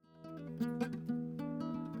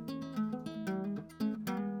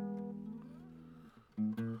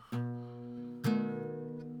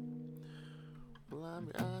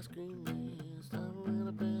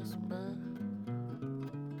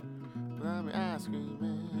ice cream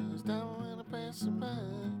man. Stop when I pass by.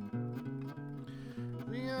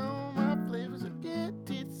 We all my flavors will get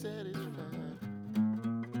teeth satisfied.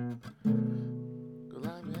 Go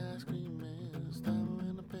like me ice cream man. Stop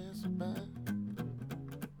when I pass by.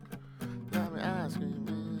 Like me ice cream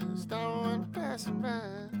man. Stop when I pass by.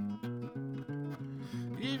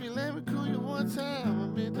 If you let me cool you one time, I'll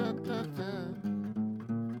be da-da-da.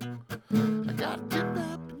 I got tip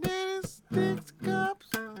out bananas, sticks,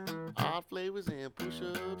 cups, all flavors and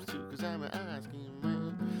push-ups too, cause I'm an ice cream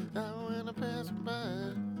man. Now when I pass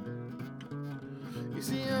by, you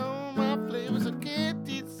see all my flavors I can't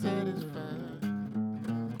eat satisfied.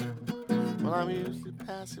 Well, I'm usually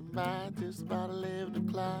passing by just about 11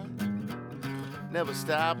 o'clock. Never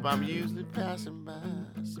stop, I'm usually passing by.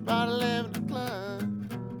 It's about 11 o'clock.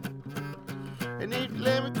 And if you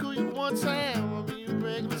let me cool you one time, I'll be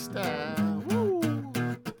regular style. Woo!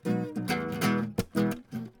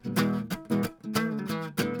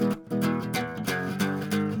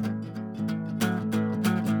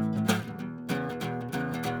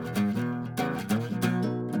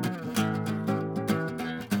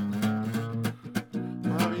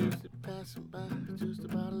 I'm usually passing by just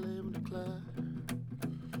about 11 o'clock.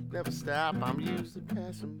 Never stop, I'm usually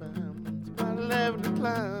passing by. It's about 11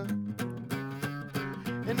 o'clock.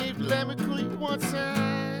 And if you let me cool you one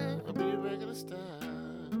time, I'll be a regular star.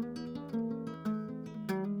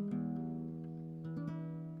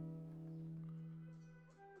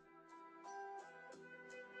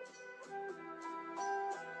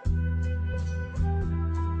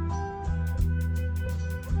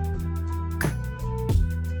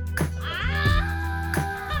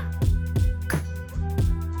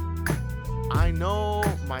 I know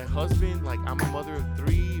my husband, like I'm a mother of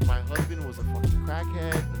 3. My husband was a fucking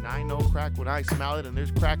crackhead, and I know crack when I smell it, and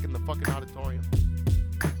there's crack in the fucking auditorium.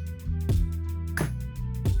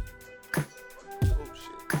 Oh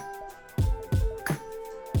shit.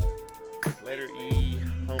 Letter E,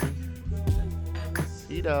 homie.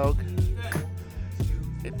 E dog.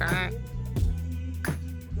 Get that.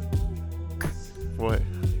 What?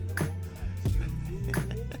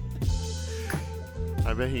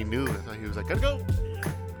 I bet he knew. That's why he was like, gotta go.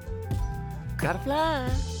 Gotta fly.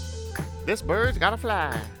 This bird's gotta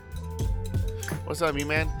fly. What's up, me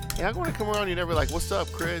man? Hey, I'm gonna come around. You never like, what's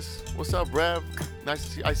up, Chris? What's up, Rev? Nice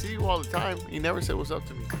to see you. I see you all the time. You never said what's up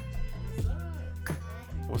to me.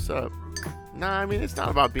 What's up? Nah, I mean, it's not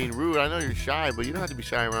about being rude. I know you're shy, but you don't have to be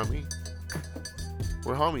shy around me.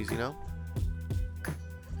 We're homies, you know?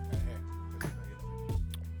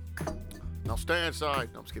 Now stay inside.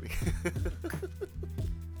 No, I'm just kidding.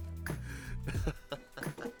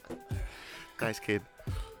 Nice kid.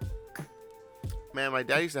 Man, my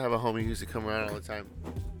dad used to have a homie who used to come around all the time.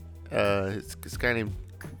 This guy named,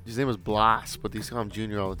 his name was Blas, but they used to call him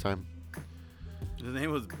Junior all the time. His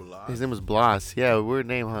name was Blas? His name was Blas. Yeah, weird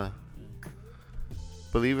name, huh?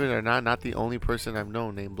 Believe it or not the only person I've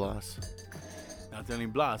known named Blas. Not the only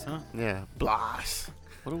Blas, huh? Yeah, Blas.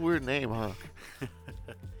 What a weird name, huh?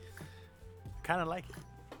 Kind of like it.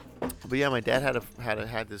 But yeah, my dad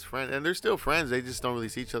had this friend, and they're still friends. They just don't really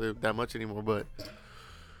see each other that much anymore. But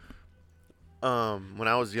when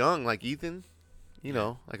I was young, like Ethan, you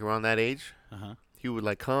know, like around that age, he would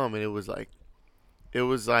like come, and it was like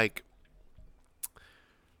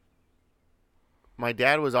my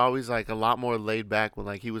dad was always like a lot more laid back when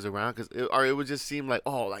like he was around, it would just seem like,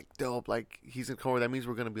 oh, like dope, like he's gonna come over. That means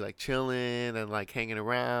we're gonna be like chilling and like hanging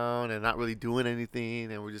around and not really doing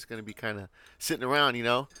anything, and we're just gonna be kind of sitting around, you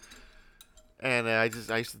know. And I used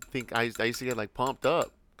to think I used to get like pumped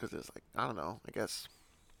up because it's like, I don't know, I guess.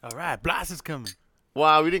 All right, Blas is coming. Well,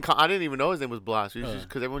 I didn't even know his name was Blas. Just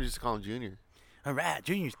because everyone used to call him Junior. All right,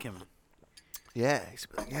 Junior's coming. Yeah, he used to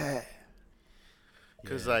be like, yeah.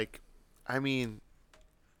 Because like, I mean,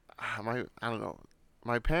 I don't know,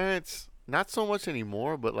 my parents, not so much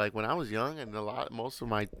anymore, but like when I was young and most of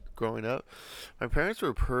my growing up, my parents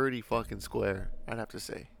were pretty fucking square, I'd have to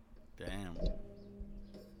say. Damn.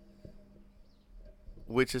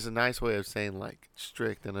 Which is a nice way of saying like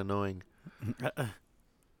strict and annoying.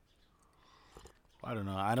 I don't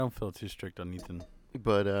know. I don't feel too strict on Ethan,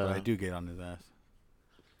 but I do get on his ass.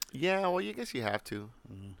 Yeah, well, you guess you have to.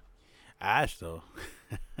 Mm-hmm. Ash though,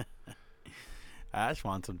 Ash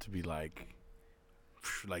wants him to be like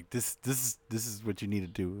this is what you need to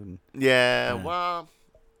do. And yeah, well,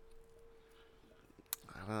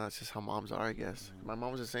 I don't know. That's just how moms are, I guess. My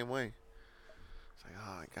mom was the same way. It's like,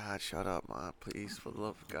 oh my God, shut up, Mom, please, for the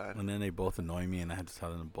love of God. And then they both annoy me, and I had to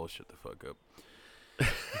tell them to bullshit the fuck up.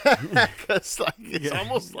 Cause like it's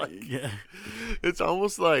almost like it's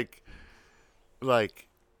almost like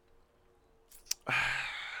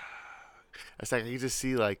It's like I can just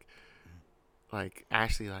see like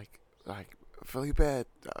Ashley like Felipe,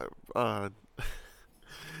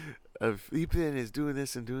 Felipe is doing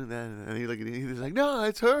this and doing that, and he look at he's like, no,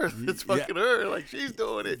 it's her, it's fucking her, like she's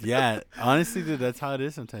doing it. Yeah, honestly, dude, that's how it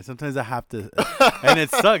is sometimes. Sometimes I have to, and it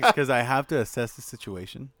sucks because I have to assess the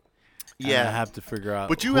situation. Yeah, I have to figure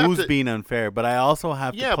out who's being unfair, but I also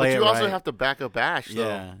have to play it right. Yeah, but you also have to back up Ash, though.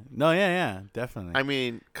 Yeah, no, yeah, definitely. I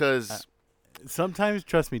mean, because sometimes,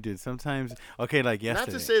 trust me, dude. Sometimes, okay, like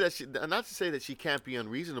yesterday. Not to say that she can't be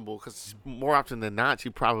unreasonable, because more often than not,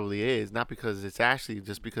 she probably is. Not because it's Ashley,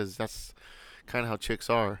 just because that's kind of how chicks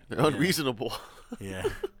are. They're unreasonable. Yeah.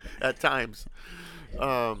 At times.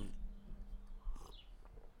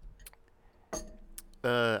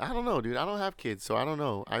 I don't know, dude. I don't have kids, so I don't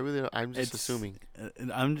know. I'm just assuming.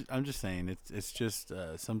 I'm just saying it's just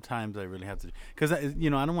sometimes I really have to, because I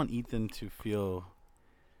don't want Ethan to feel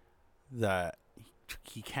that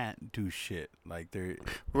he can't do shit like they're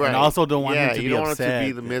right. And I also don't want him to be upset. You don't want him to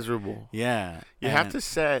be the miserable. Yeah. You have to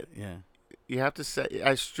set. Yeah. You have to set,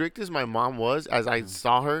 as strict as my mom was, as I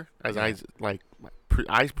saw her, as I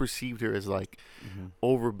perceived her as like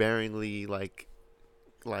overbearingly like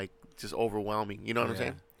just overwhelming. You know what I'm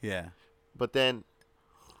saying? Yeah. But then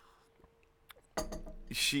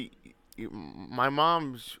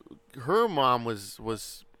her mom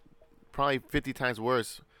was probably 50 times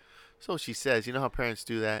worse. So she says, you know how parents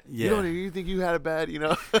do that. Yeah. You think you had it bad,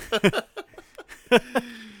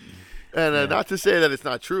 And not to say that it's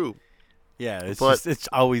not true. Yeah, it's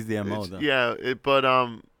always the MO though. Yeah,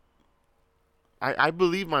 I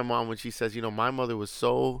believe my mom when she says, my mother was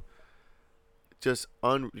so just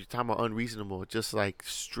you're talking about unreasonable, just like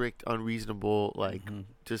strict, unreasonable, like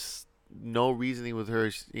just no reasoning with her,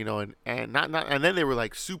 and not and then they were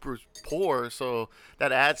like super poor, so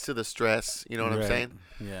that adds to the stress, you know what I'm saying?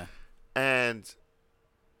 Yeah. And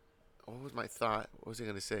what was my thought? What was I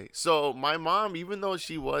gonna say? So my mom, even though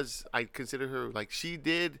I consider her like, she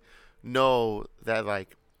did know that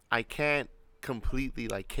like I can't completely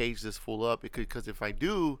like cage this fool up, because if I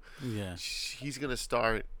do, he's gonna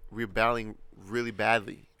start rebelling really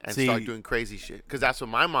badly and start doing crazy shit, because that's what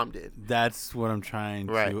my mom did. That's what I'm trying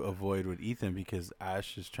to avoid with Ethan, because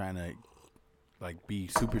Ash is trying to like be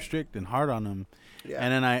super strict and hard on him. Yeah.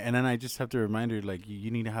 And then I just have to remind her, like, you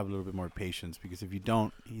need to have a little bit more patience, because if you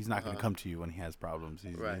don't, he's not going to come to you when he has problems.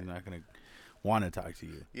 He's not going to want to talk to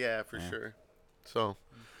you. Yeah, for sure. So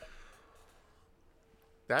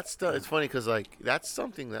it's funny, because like that's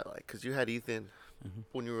something that like, because you had Ethan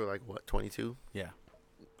when you were like what, 22? Yeah.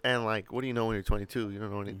 And like, what do you know when you're 22? You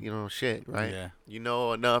don't know you don't know shit, right? Yeah. You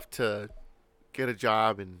know enough to get a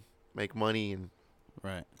job and make money and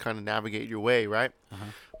kind of navigate your way, right?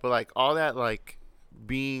 But like all that like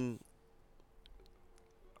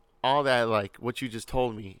what you just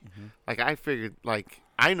told me, like I figured, like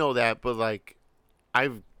I know that, but like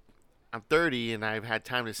I'm 30 and I've had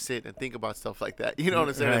time to sit and think about stuff like that. You know what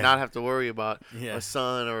I'm saying? And not have to worry about a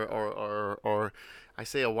son or I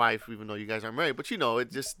say a wife, even though you guys aren't married, but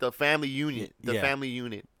it's just the family unit, family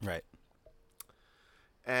unit. Right.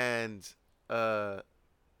 And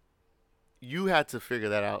you had to figure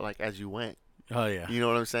that out like as you went. Oh yeah. You know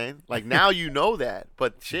what I'm saying? Like now you know that,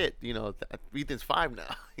 but shit, Ethan's 5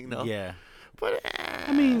 now. Yeah. But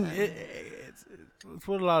I mean, it's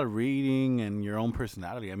with a lot of reading and your own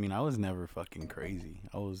personality. I mean, I was never fucking crazy.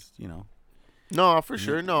 I was, No, for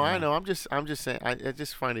sure. No, I know. I'm just saying. I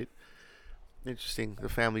just find it interesting, the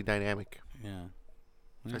family dynamic. Yeah.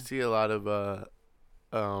 I see a lot of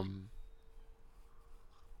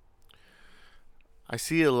I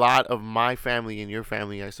see a lot of my family in your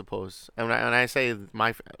family, I suppose. And when I say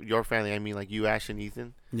your family, I mean like you, Ash, and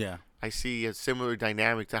Ethan. Yeah. I see a similar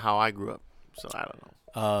dynamic to how I grew up. So I don't know.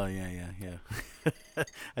 Oh yeah.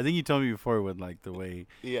 I think you told me before with like the way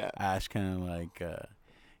Ash kind of like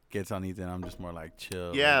gets on Ethan. I'm just more like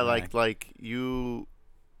chill. Yeah, like you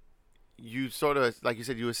sort of, like you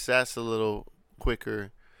said, you assess a little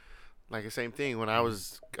quicker. Like the same thing when I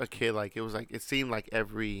was a kid. Like it seemed like there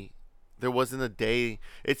wasn't a day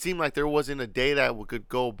that could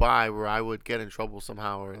go by where I would get in trouble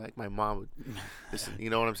somehow, or like my mom would listen. You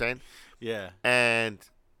know what I'm saying? Yeah.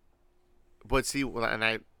 But see, when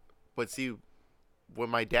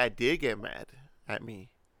my dad did get mad at me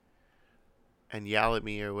and yell at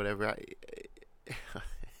me or whatever,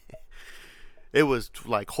 it was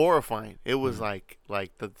like horrifying. It was like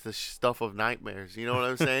the stuff of nightmares. You know what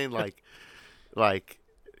I'm saying?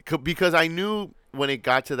 Because I knew when it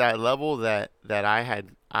got to that level that I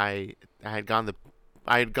had gone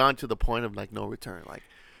to the point of like no return. Like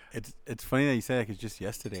it's funny that you say that, because just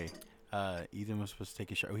yesterday, Ethan was supposed to take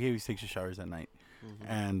a shower. He always takes his showers at night,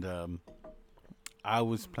 and I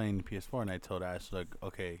was playing PS4 and I told Ash, look,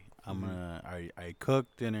 okay, I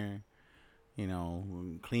cooked dinner,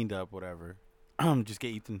 cleaned up, whatever. Just get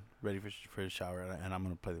Ethan ready for the shower, and I'm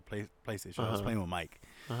gonna play the PlayStation. I was playing with Mike,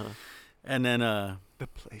 and then the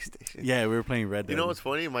PlayStation. Yeah, we were playing Red Dead. You know what's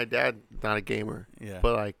funny? My dad not a gamer. Yeah.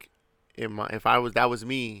 But like, that was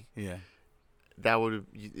me. Yeah. That would,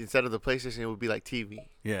 instead of the PlayStation, it would be like TV.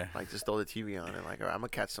 Yeah. Like just throw the TV on and like, all right, I'm gonna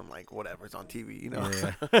catch some like whatever's on TV,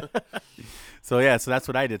 Yeah. So that's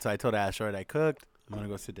what I did. So I told Ash, all right, I cooked. I'm gonna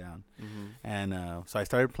go sit down, and so I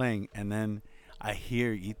started playing, and then I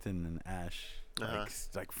hear Ethan and Ash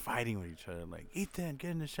like fighting with each other. Like, Ethan, get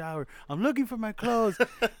in the shower. I'm looking for my clothes.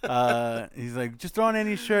 He's like, just throw on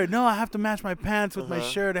any shirt. No, I have to match my pants with my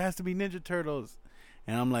shirt. It has to be Ninja Turtles.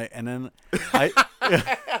 And I'm like, and then it has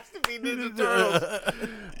to be Ninja Turtles.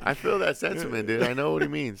 I feel that sentiment, dude. I know what he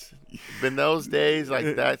means. In those days,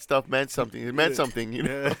 like that stuff meant something. It meant something, you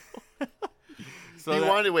know. So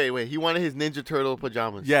he wanted his Ninja Turtle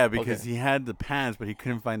pajamas. Yeah, because he had the pants, but he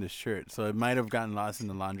couldn't find the shirt. So it might have gotten lost in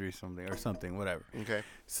the laundry or something, whatever. Okay.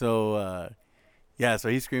 So, so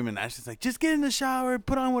he's screaming. Ash is like, just get in the shower,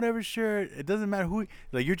 put on whatever shirt. It doesn't matter who.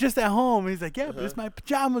 Like, you're just at home. And he's like, yeah, but it's my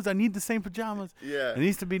pajamas. I need the same pajamas. Yeah. It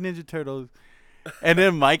needs to be Ninja Turtles. And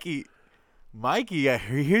then Mikey,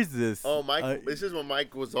 here's this. Oh, Mike! This is when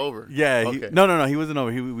Mike was over. Yeah. Okay. No. He wasn't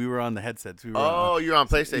over. We were on the headsets. You're on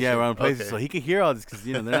PlayStation. Yeah, we're on PlayStation, so he could hear all this because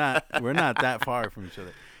we're not that far from each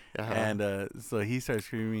other. And so he starts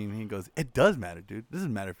screaming. He goes, "It does matter, dude. It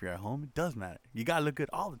doesn't matter if you're at home. It does matter. You gotta look good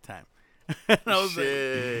all the time." And I was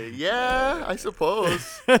like, yeah, I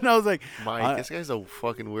suppose. And I was like, Mike, this guy's a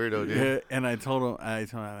fucking weirdo, dude. Yeah, and I told him,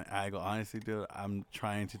 I go, honestly, dude, I'm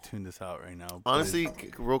trying to tune this out right now. Honestly,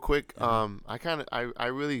 real quick, I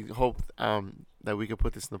really hope that we could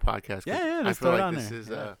put this in the podcast. Yeah, I feel like this is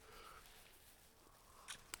I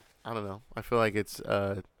don't know. I feel like it's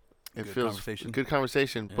it feels good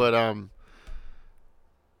conversation, but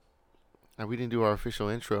we didn't do our official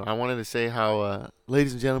intro. I wanted to say how,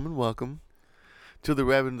 ladies and gentlemen, welcome to the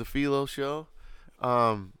Rev Filo show.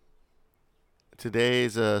 Today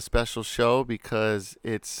is a special show because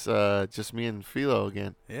it's just me and Filo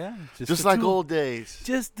again. Yeah, just like old days.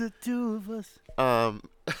 Just the two of us.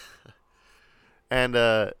 And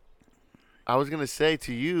I was gonna say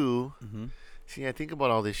to you, see, I think about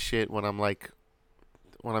all this shit when I'm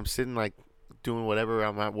sitting like doing whatever,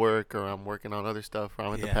 I'm at work or I'm working on other stuff or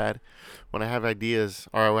I'm at the pad, when I have ideas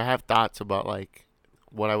or I have thoughts about like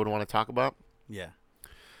what I would want to talk about. Yeah.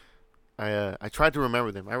 I tried to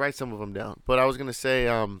remember them. I write some of them down, but I was going to say,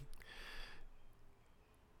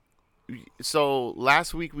 so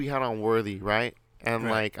last week we had on Worthy, right?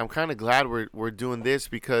 And like, I'm kind of glad we're doing this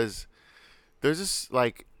because there's this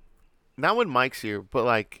like, not when Mike's here, but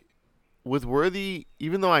like with Worthy,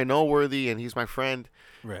 even though I know Worthy and he's my friend,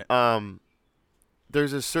 right.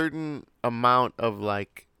 There's a certain amount of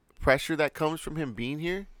like pressure that comes from him being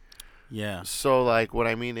here. Yeah. So like what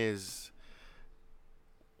I mean is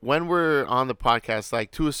when we're on the podcast,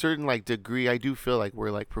 like to a certain like degree, I do feel like we're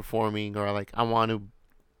like performing or like I want to,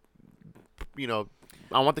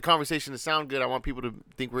 I want the conversation to sound good. I want people to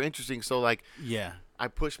think we're interesting. So like, yeah, I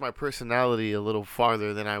push my personality a little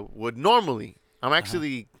farther than I would normally. I'm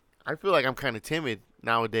actually, I feel like I'm kind of timid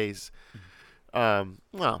nowadays.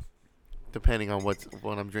 Well, depending on what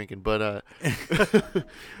I'm drinking, but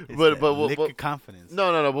lick confidence.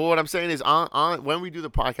 No. But what I'm saying is, on when we do the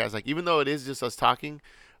podcast, like even though it is just us talking,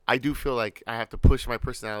 I do feel like I have to push my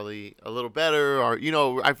personality a little better, or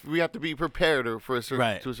we have to be prepared to a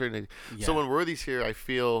certain age. Yeah. So when Worthy's here, I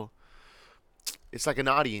feel it's like an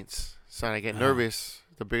audience. So I get nervous.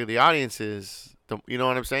 The bigger the audience is, you know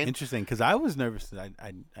what I'm saying? Interesting, because I was nervous.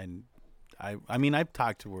 I mean, I've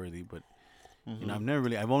talked to Worthy, but.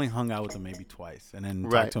 I've only hung out with him maybe twice and then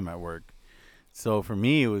talked to him at work. So for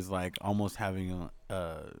me, it was like almost having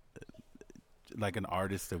like an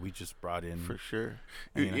artist that we just brought in. For sure.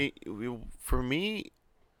 For me,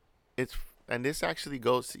 and this actually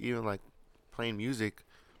goes to even like playing music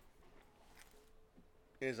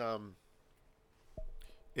is I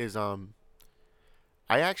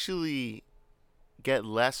actually get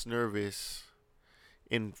less nervous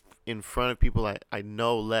in front of people I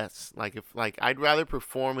know less. Like if I'd rather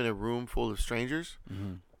perform in a room full of strangers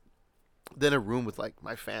than a room with like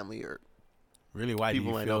my family or really. Why do you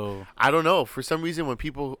feel? I don't know. For some reason, when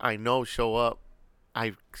people I know show up,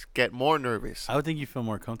 I get more nervous. I would think you feel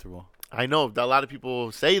more comfortable. I know a lot of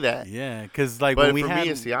people say that. Yeah, because like but for me,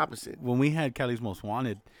 it's the opposite. When we had Cali's Most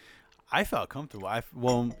Wanted, I felt comfortable.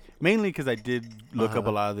 Mainly because I did look up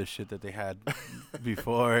a lot of the shit that they had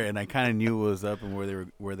before, and I kind of knew what was up and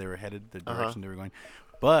where they were headed, the direction they were going.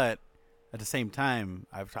 But at the same time,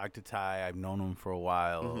 I've talked to Ty. I've known him for a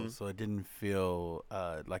while, so it didn't feel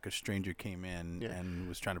like a stranger came in and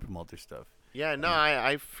was trying to promote their stuff. Yeah, no,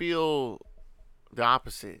 I feel the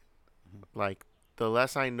opposite. Like, the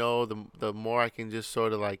less I know, the more I can just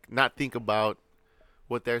sort of, like, not think about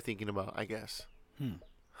what they're thinking about, I guess.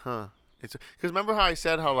 Huh. It's because remember how I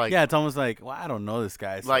said how, like... Yeah, it's almost like, well, I don't know this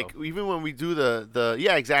guy. So. Like, even when we do the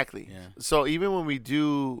yeah, exactly. Yeah. So, even when we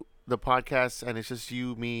do the podcast and it's just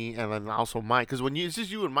you, me, and then also Mike, because when it's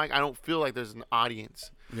just you and Mike, I don't feel like there's an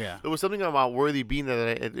audience. Yeah. There was something about Worthy being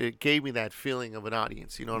that it gave me that feeling of an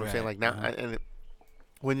audience. You know what I'm saying? Like, now,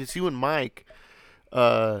 when it's you and Mike,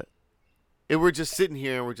 we're just sitting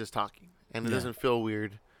here and we're just talking, and it doesn't feel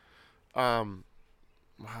weird. What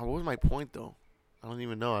was my point, though? I don't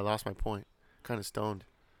even know. I lost my point. Kind of stoned.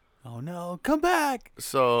 Oh, no. Come back.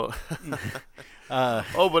 So,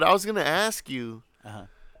 but I was going to ask you,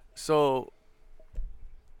 so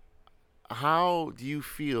how do you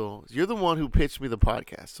feel? You're the one who pitched me the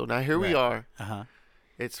podcast. So now here we are.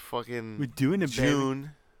 It's fucking we're doing it, June,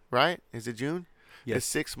 baby. Right? Is it June? Yes. It's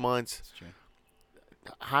 6 months. That's true.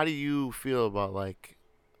 How do you feel about, like,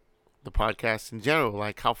 the podcast in general?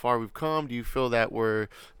 Like, how far we've come? Do you feel that we're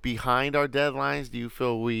behind our deadlines? Do you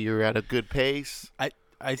feel we're at a good pace?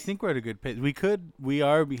 I think we're at a good pace. We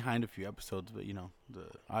are behind a few episodes, but, the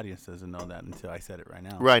audience doesn't know that until I said it right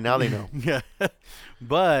now. Right, now they know. Yeah.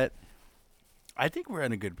 But I think we're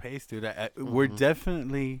at a good pace, dude. We're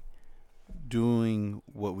definitely doing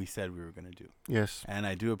what we said we were going to do. Yes. And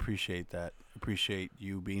I do appreciate that. Appreciate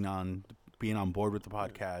you being on board with the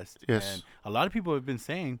podcast. Yes. And a lot of people have been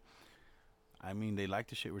saying, I mean, they like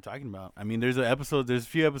the shit we're talking about. I mean, there's a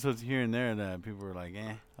few episodes here and there that people were like,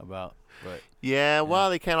 about. But yeah, well,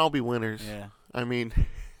 they can't all be winners. Yeah. I mean,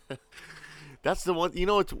 that's the one.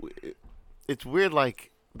 It's weird.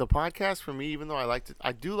 Like, the podcast for me, even though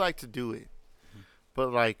I do like to do it,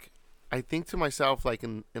 but, like, I think to myself, like,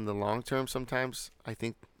 in the long term, sometimes I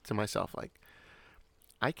think to myself, like,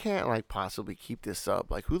 I can't, like, possibly keep this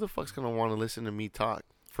up. Like, who the fuck's gonna want to listen to me talk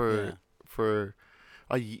for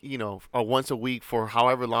a once a week for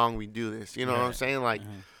however long we do this? You know what I'm saying? Like,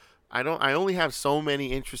 I only have so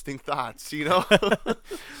many interesting thoughts,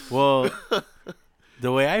 Well,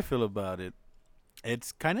 the way I feel about it,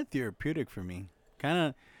 it's kind of therapeutic for me.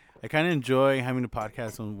 I kind of enjoy having the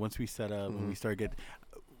podcast once we set up and we start getting.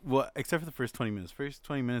 Well, except for the first 20 minutes. First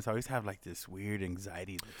 20 minutes, I always have, like, this weird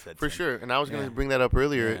anxiety that sets in. For sure. And I was going to bring that up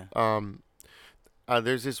earlier. Yeah.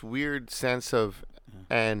 There's this weird sense of,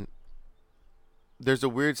 and there's a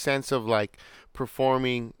weird sense of, like,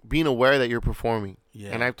 performing, being aware that you're performing. Yeah.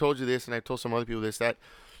 And I've told you this, and I've told some other people this, that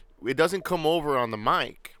it doesn't come over on the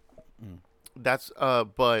mic. That's,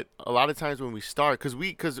 but a lot of times when we start,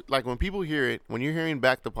 because like, when people hear it, when you're hearing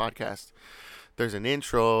back the podcast, there's an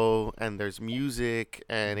intro and there's music,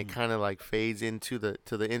 and it kind of, like, fades into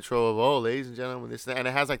the intro of, ladies and gentlemen, this and that, and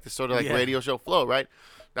it has, like, this sort of, like, radio show flow, right?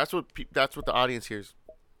 That's what the audience hears.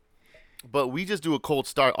 But we just do a cold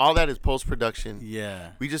start. All that is post production.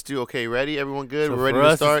 Yeah. We just do, okay, ready, everyone good? So we're ready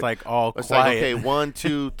to start. It's like all it's quiet. Like, okay, 1,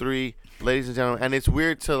 2, 3, ladies and gentlemen, and it's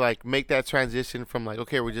weird to, like, make that transition from, like,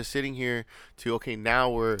 okay, we're just sitting here to, okay, now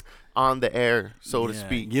we're on the air, so to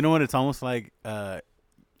speak. You know what? It's almost like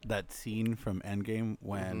that scene from Endgame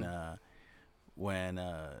when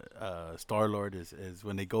Star-Lord is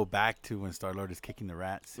when they go back to when Star-Lord is kicking the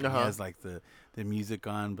rats. He has, like, the music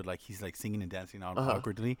on, but, like, he's, like, singing and dancing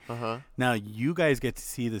awkwardly. Now you guys get to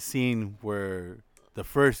see the scene where the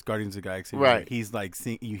first Guardians of the Galaxy, right? He's, like,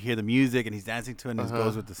 you hear the music and he's dancing to it, and it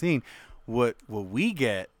goes with the scene. What we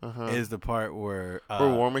get is the part where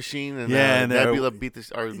War Machine and Nebula beat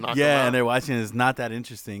this or knock him out. And they're watching. It's not that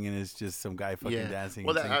interesting, and it's just some guy fucking dancing.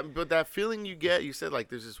 Well, but that feeling you get, you said, like,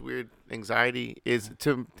 there's this weird anxiety. Is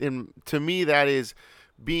to me that is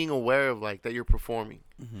being aware of, like, that you're performing,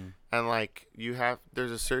 and, like,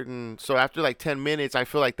 there's a certain. So after, like, 10 minutes, I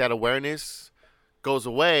feel like that awareness goes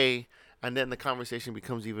away, and then the conversation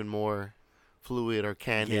becomes even more fluid or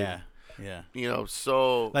candid. Yeah.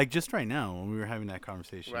 So, like, just right now when we were having that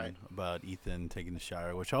conversation about Ethan taking the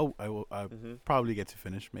shower, which I'll probably get to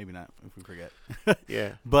finish, maybe not if we forget.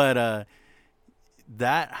 Yeah. But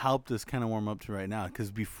that helped us kind of warm up to right now,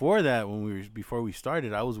 because before that, before we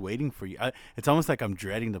started, I was waiting for you. It's almost like I'm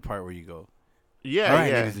dreading the part where you go. Yeah. All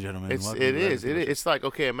right, ladies and gentlemen. It is. It's like,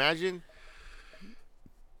 okay, imagine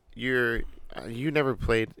you never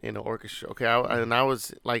played in an orchestra, okay? I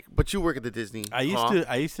was like, but you work at the Disney. I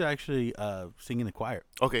used to actually sing in the choir.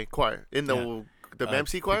 Okay, choir in the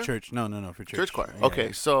MC choir. For church? No, for church. Church choir.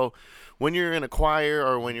 Okay, so when you're in a choir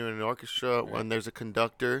or when you're in an orchestra, when there's a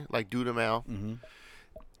conductor like Dudamel,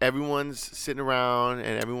 everyone's sitting around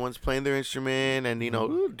and everyone's playing their instrument and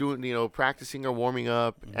doing practicing or warming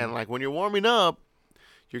up. And like when you're warming up,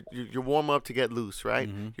 you're warm up to get loose, right?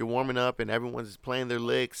 You're warming up and everyone's playing their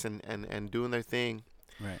licks and doing their thing.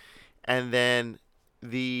 Right. And then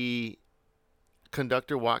the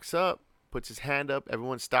conductor walks up, puts his hand up,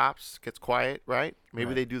 everyone stops, gets quiet, right?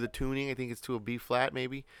 Maybe they do the tuning. I think it's to a B flat,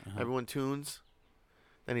 maybe. Everyone tunes.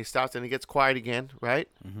 Then he stops and he gets quiet again, right?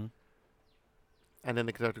 And then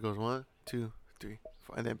the conductor goes 1, 2, 3,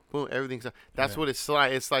 4, and then boom, everything's. That's what it's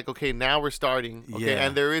like. It's like, okay, now we're starting. Okay,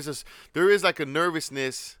 and there is like a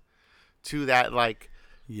nervousness to that, like.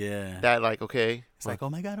 Yeah. That like, okay. It's like, oh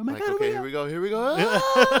my god. Okay, here we go.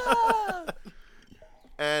 Ah!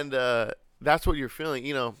 And that's what you're feeling,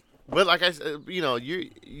 But like I said, you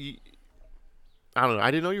I don't know.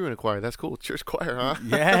 I didn't know you were in a choir. That's cool. Church choir, huh?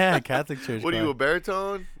 Yeah, Catholic church. What choir. are you, a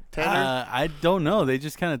baritone? Tenor? I don't know. They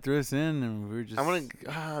just kind of threw us in, and we were just.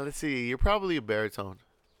 Let's see. You're probably a baritone.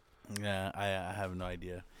 Yeah, I have no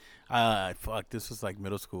idea. Fuck. This was like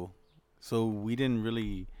middle school, so we didn't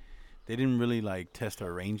really. They didn't really like test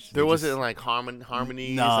our range. There wasn't like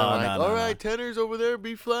harmonies. No, all right, tenors over there,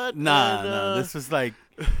 B flat. No. This was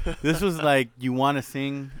like you want to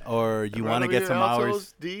sing or you want to get some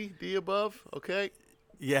hours. D above. Okay.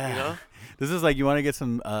 Yeah. This is like you want to get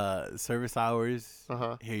some service hours.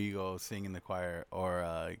 Uh-huh. Here you go, sing in the choir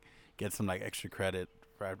or get some like extra credit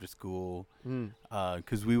for after school.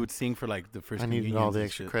 Because we would sing for like the first. I needed all the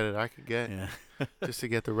extra credit I could get. Yeah. Just to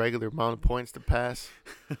get the regular amount of points to pass.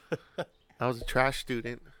 I was a trash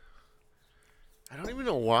student. I don't even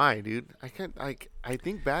know why, dude. I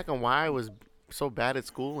think back on why I was so bad at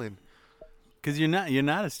school and. Cause you're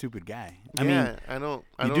not a stupid guy. I mean, I don't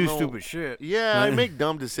do know. Stupid shit. Yeah, I make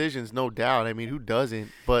dumb decisions, no doubt. I mean, who doesn't?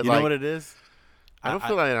 But you know what it is? I don't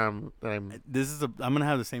feel like I'm. I'm gonna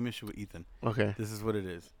have the same issue with Ethan. Okay. This is what it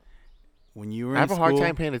is. When you were I have in a school, hard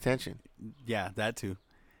time paying attention. Yeah, that too.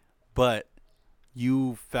 But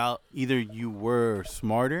you felt either you were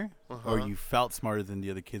smarter or you felt smarter than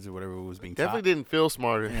the other kids or whatever was being Definitely taught. didn't feel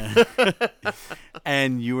smarter. Yeah.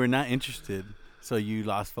 And you were not interested, so you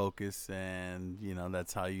lost focus, and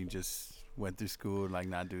that's how you just went through school like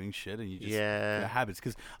not doing shit, and you just got habits.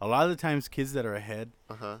 Because a lot of the times, kids that are ahead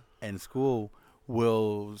in school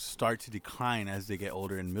will start to decline as they get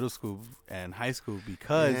older in middle school and high school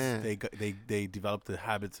because they develop the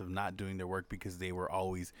habits of not doing their work because they were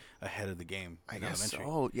always ahead of the game. I guess.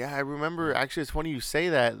 Oh yeah, I remember. Actually, it's funny you say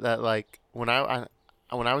that. That like when I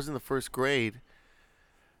was in the first grade,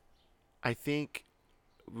 I think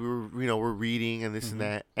we were we're reading and this and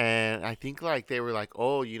that, and I think like they were like,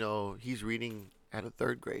 oh, he's reading at a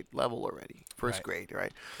third grade level already, first grade,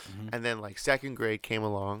 right? And then like second grade came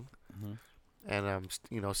along. And I'm,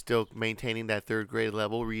 still maintaining that third grade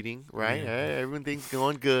level reading, right? Yeah. Everything's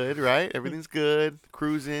going good, right? Everything's good,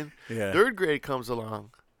 cruising. Yeah. Third grade comes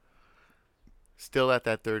along. Still at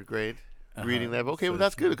that third grade reading level. Okay, well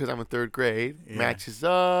that's good because I'm in third grade. Yeah. Matches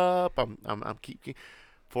up. I'm keep.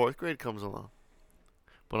 Fourth grade comes along,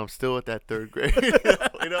 but I'm still at that third grade.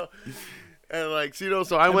 And like, so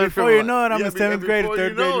I went from. Before you know it, I'm in seventh grade,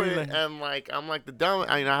 third grade, and like I'm like the dumb.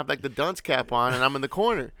 I have like the dunce cap on, and I'm in the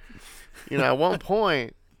corner. At one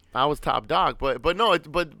point, I was top dog, but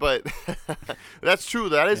that's true.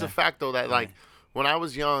 That is a fact, though. That like when I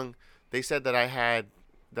was young, they said that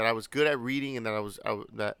I was good at reading, and that I was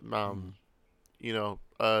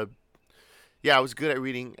good at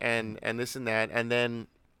reading and this and that. And then,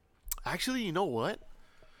 actually, you know what?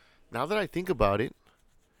 Now that I think about it,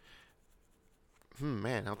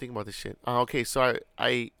 man, I'll think about this shit. Okay, so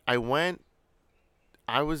I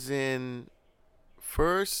was in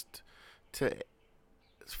first to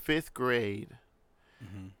fifth grade.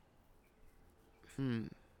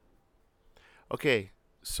 Okay,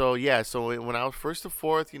 so when I was first to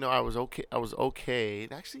fourth, I was okay.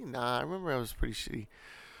 Actually, nah, I remember I was pretty shitty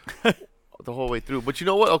the whole way through. But you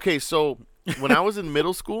know what? Okay, so when I was in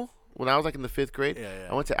middle school, when I was like in the fifth grade,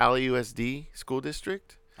 I went to LAUSD school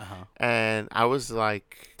district, and I was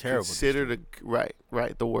like terrible, considered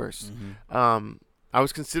the worst. I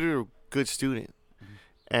was considered a good student.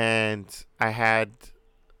 And I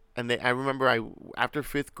remember after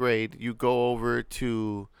fifth grade, you go over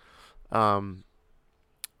to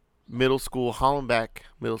middle school, Hollenbeck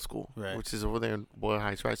Middle School, which is over there in Boyle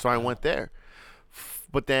Heights, right? So I went there.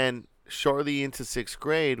 But then shortly into sixth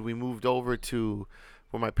grade, we moved over to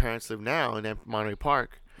where my parents live now in Monterey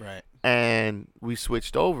Park. Right. And we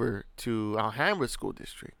switched over to Alhambra School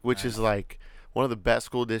District, which is like one of the best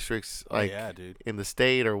school districts in the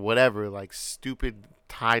state or whatever, like stupid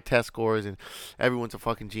high test scores, and everyone's a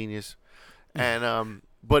fucking genius. And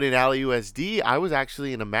But in LAUSD, I was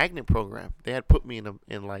actually in a magnet program. They had put me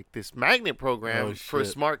in like this magnet program for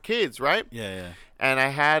smart kids, right? Yeah. And I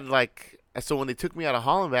had so when they took me out of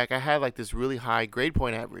Hollenbeck, I had like this really high grade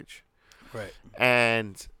point average. Right.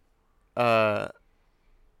 And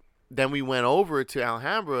then we went over to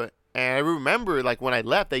Alhambra, and I remember like when I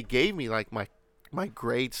left, they gave me like my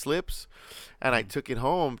grade slips, and I took it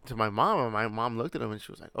home to my mom, and my mom looked at them and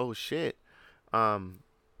she was like, "Oh shit.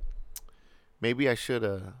 Maybe I should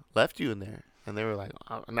have left you in there." And they were like,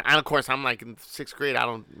 and of course I'm like in 6th grade.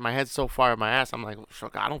 My head's so far in my ass. I'm like,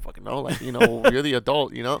 I don't fucking know. Like, you know, you're the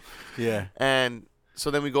adult, you know? Yeah. And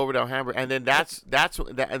so then we go over to Alhambra, and then that's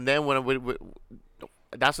when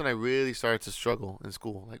I really started to struggle in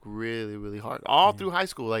school, like really, really hard, all through high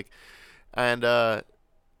school. Like, and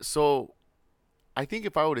so I think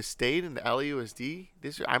if I would have stayed in the LAUSD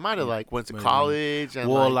this year, I might have like went to college. And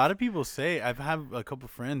a lot of people say, I've had a couple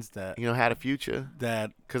friends that had a future.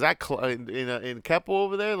 That because in Keppel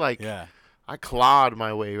over there, like I clawed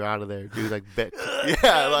my way out of there, dude. Like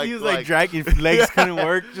he was like dragging legs couldn't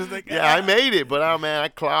work, just like I made it, but man, I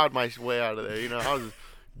clawed my way out of there. You know, I was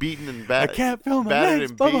beaten and battered. I can't feel my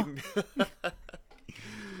legs, No,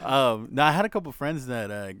 I had a couple friends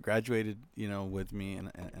that graduated, you know, with me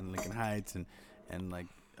in Lincoln Heights and like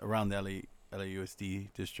around the LAUSD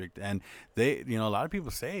district, and they, you know, a lot of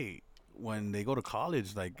people say when they go to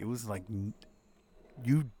college, like it was like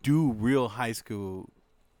you do real high school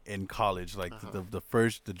in college, like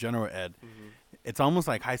the general ed. It's almost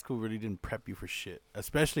like high school really didn't prep you for shit,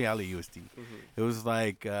 especially LAUSD. It was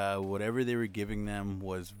like whatever they were giving them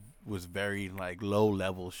was very like low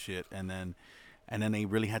level shit, and then they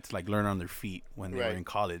really had to like learn on their feet when they were in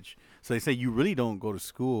college. So they say you really don't go to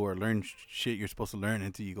school or learn shit you're supposed to learn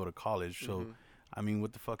until you go to college. So, I mean,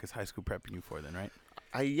 what the fuck is high school prepping you for then, right?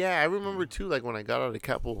 I remember too, like when I got out of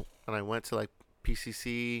Keppel and I went to like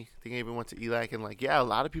PCC, I think I even went to ELAC, and like, a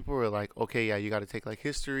lot of people were like, okay, yeah, you got to take like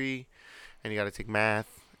history and you got to take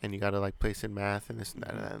math and you got to like place in math and this and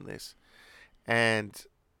that and this. And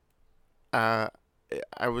I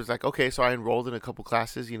was like, okay, so I enrolled in a couple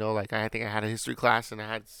classes, you know, like I think I had a history class, and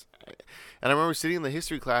I remember sitting in the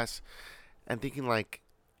history class and thinking like,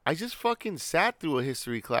 I just fucking sat through a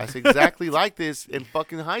history class exactly like this in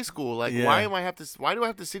fucking high school. Like, why do I have to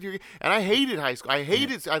sit here? And I hated high school. I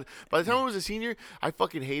hated, by the time I was a senior, I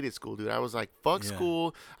fucking hated school, dude. I was like, fuck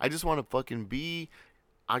school. I just want to fucking be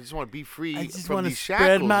free I just from these shackles.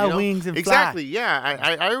 Spread my wings and exactly, fly.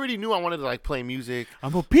 Yeah. I already knew I wanted to like play music.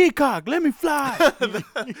 I'm a peacock. Let me fly.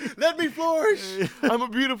 Let me flourish. I'm a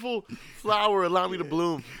beautiful flower. Allow me to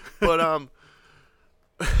bloom. But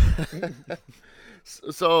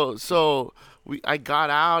so I got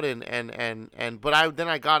out but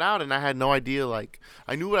I got out and I had no idea, like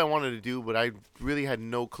I knew what I wanted to do, but I really had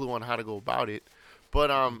no clue on how to go about it. But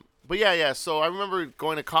yeah. So I remember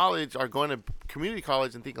going to college or going to community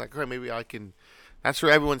college and thinking like, okay, maybe I can. That's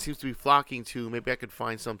where everyone seems to be flocking to. Maybe I could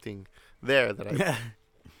find something there that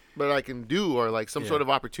I can do, or like some sort of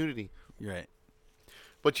opportunity. Right.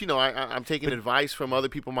 But you know, I'm taking advice from other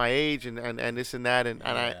people my age and this and that, and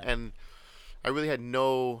I really had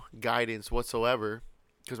no guidance whatsoever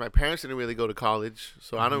because my parents didn't really go to college,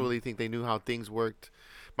 so I don't really think they knew how things worked.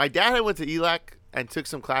 My dad had went to ELAC and took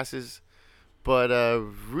some classes. But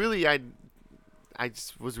really, I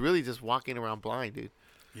was really just walking around blind, dude.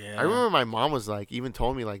 Yeah. I remember my mom was like, even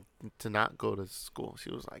told me like to not go to school.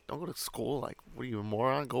 She was like, "Don't go to school. Like, what are you, a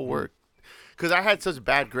moron? Go work." Because I had such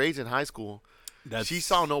bad grades in high school. She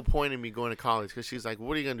saw no point in me going to college because she's like,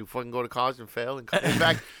 "What are you gonna do? Fucking go to college and fail?" In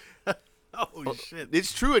fact, oh shit,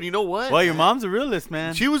 it's true. And you know what? Well, your mom's a realist,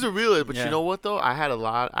 man. She was a realist, but you know what though? I had a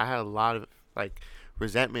lot of like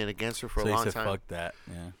resentment against her for a long time. Fuck that.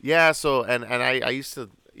 Yeah. So and I used to.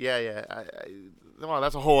 Well,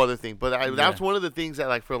 that's a whole other thing. But that was one of the things that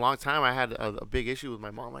like for a long time I had a big issue with my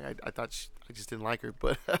mom. Like I thought I just didn't like her.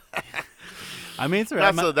 But I mean, it's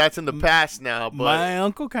right. That's in the past now. But my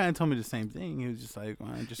uncle kind of told me the same thing. He was just like,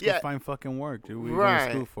 just go find fucking work, dude. What are you going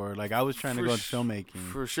to school for? Like I was trying to go into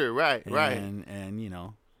filmmaking. For sure. Right. And you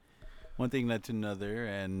know, one thing led to another,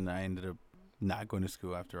 and I ended up not going to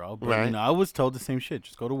school after all. But you know, I was told the same shit.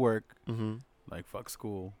 Just go to work. Like fuck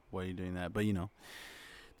school. Why are you doing that? But you know,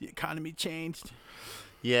 the economy changed.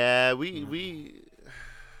 Yeah, we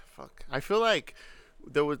fuck. I feel like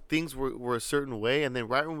there were things were a certain way, and then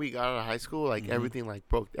right when we got out of high school, like everything like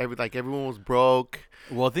broke. Everyone was broke.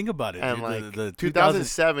 Well, think about it. And dude, like the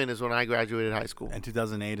 2007 is when I graduated high school, and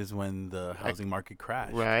 2008 is when the housing market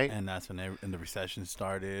crashed. Right, and that's when the recession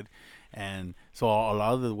started, and so a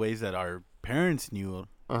lot of the ways that our parents knew,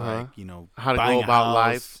 like you know, how to go about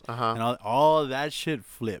life, and all that shit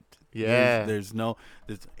flipped. Yeah. There's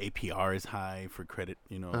APR is high for credit,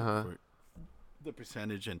 for the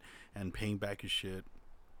percentage and paying back your shit.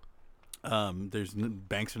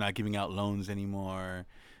 Banks are not giving out loans anymore.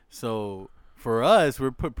 So for us,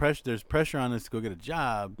 there's pressure on us to go get a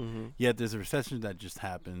job. Yet there's a recession that just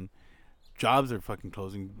happened. Jobs are fucking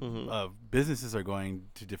closing. Businesses are going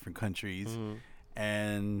to different countries.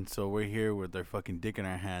 And so we're here with our fucking dick in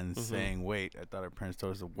our hands saying, wait, I thought our parents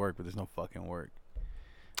told us to work, but there's no fucking work.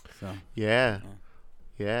 So Yeah.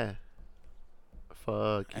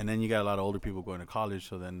 Fuck. And then you got a lot of older people going to college,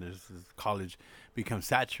 so then college becomes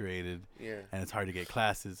saturated. Yeah. And it's hard to get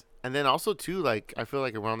classes. And then also too, like, I feel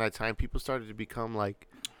like around that time people started to become like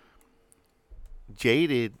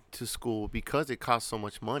jaded to school because it cost so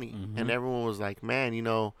much money. And everyone was like, man,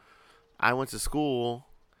 I went to school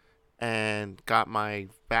and got my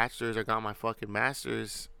bachelor's, I got my fucking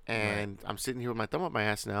master's, and I'm sitting here with my thumb up my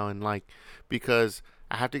ass now, and like, because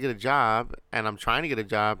I have to get a job, and I'm trying to get a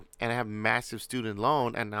job, and I have massive student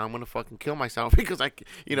loan, and now I'm gonna fucking kill myself because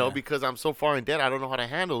because I'm so far in debt, I don't know how to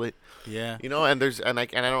handle it. Yeah.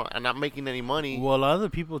 I'm not making any money. Well, a lot of the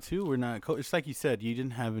people too were not. It's like you said, you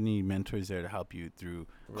didn't have any mentors there to help you through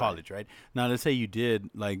college, right? Now, let's say you did.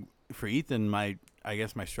 Like for Ethan, I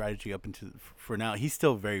guess my strategy up until for now, he's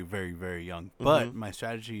still very, very, very young, but my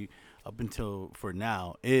strategy up until for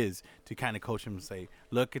now is to kind of coach him and say,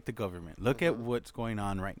 look at the government, look at what's going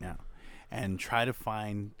on right now, and try to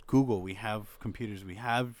find Google. We have computers, we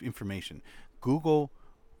have information. Google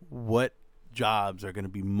what jobs are going to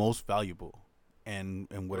be most valuable, and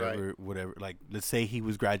whatever. Like, let's say he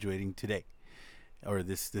was graduating today or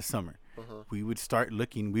this summer. We would start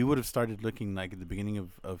looking. We would have started looking like at the beginning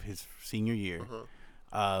of his senior year.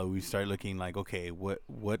 We start looking like, okay,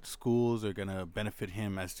 what schools are gonna benefit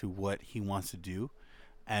him as to what he wants to do,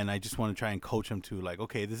 and I just want to try and coach him to like,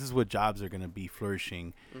 okay, this is what jobs are gonna be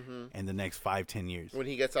flourishing in the next 5-10 years when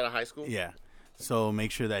he gets out of high school. Yeah, so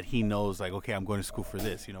make sure that he knows like, okay, I'm going to school for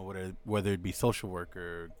this, whether it be social work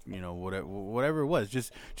or whatever it was,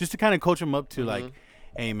 just to kind of coach him up to like,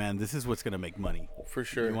 hey man, this is what's gonna make money. For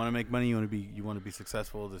sure. You want to make money. You want to be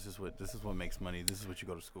successful. This is what makes money. This is what you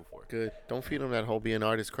go to school for. Good. Don't feed him that whole be an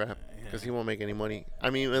artist crap, because he won't make any money. I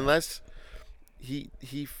mean, unless he.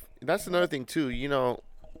 That's another thing too.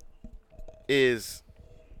 Is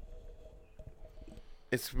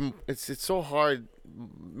it's so hard.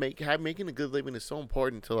 Making a good living is so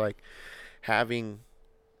important to like having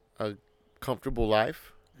a comfortable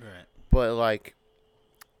life. Right. But like,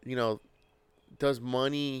 does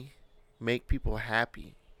money make people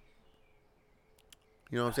happy?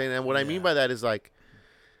 You know what I'm saying? And what I mean by that is like,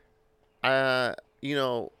 I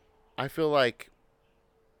feel like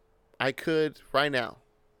I could right now,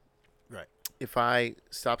 right, if I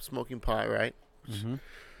stopped smoking pot, right,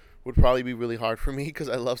 would probably be really hard for me because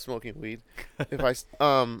I love smoking weed. If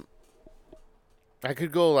I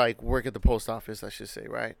could go like work at the post office, I should say,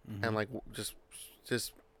 right, and like just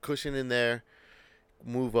cushion in there,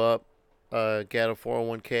 move up. Get a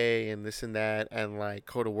 401k and this and that, and like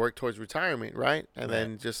go to work towards retirement, right? And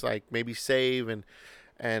then just like maybe save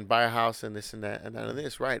and buy a house and this and that and none of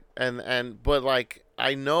this, right? But like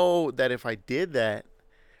I know that if I did that,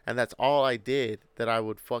 and that's all I did, that I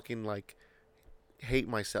would fucking like hate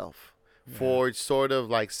myself for sort of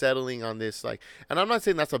like settling on this, like, and I'm not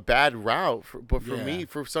saying that's a bad route, but for me,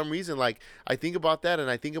 for some reason, like I think about that and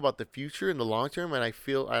I think about the future in the long term, and I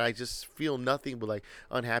just feel nothing but like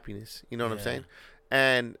unhappiness. You know what I'm saying?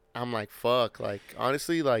 And I'm like, fuck, like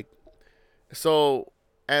honestly, like, so,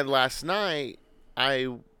 and last night I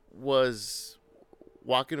was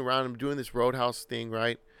walking around and doing this Roadhouse thing,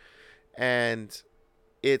 right? And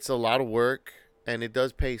it's a lot of work, and it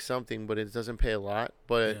does pay something, but it doesn't pay a lot,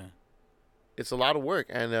 but it's a lot of work,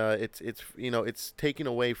 and it's taken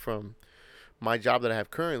away from my job that I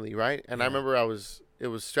have currently, right? And I remember it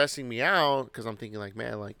was stressing me out because I'm thinking like,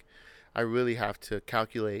 man, like I really have to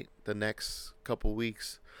calculate the next couple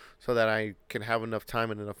weeks so that I can have enough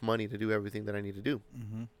time and enough money to do everything that I need to do.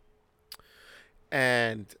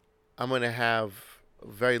 And I'm gonna have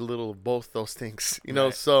very little of both those things,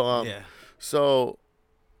 so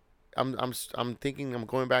I'm thinking, I'm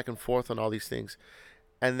going back and forth on all these things.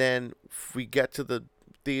 And then we get to the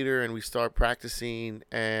theater and we start practicing,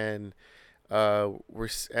 and I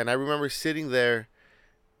remember sitting there,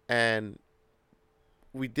 and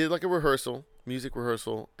we did like a music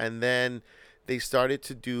rehearsal, and then they started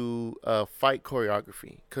to do fight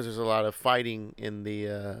choreography because there's a lot of fighting in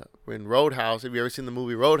in Roadhouse. Have you ever seen the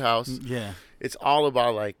movie Roadhouse? Yeah, it's all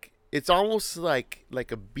about like, it's almost like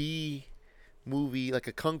a B movie, like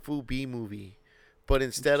a kung fu B movie, but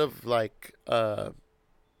instead of like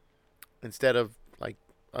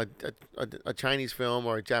a Chinese film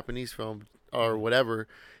or a Japanese film or whatever.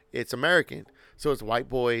 It's American. So it's white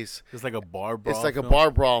boys. It's like a bar brawl. It's like a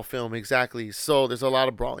bar brawl film, exactly. So there's a lot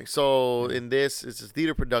of brawling. So in this, it's a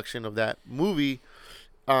theater production of that movie.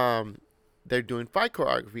 They're doing fight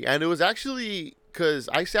choreography, and it was actually because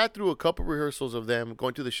I sat through a couple rehearsals of them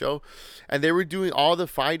going to the show, and they were doing all the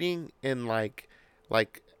fighting in like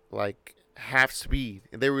half speed,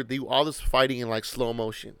 and they were doing all this fighting in like slow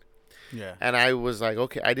motion. Yeah. And I was like,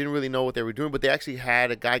 okay, I didn't really know what they were doing, but they actually had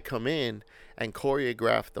a guy come in and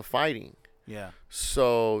choreograph the fighting. Yeah.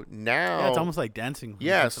 So now it's almost like dancing.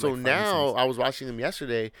 Yeah. So like now I was watching them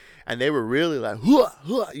yesterday, and they were really like, hua,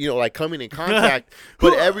 hua, like coming in contact.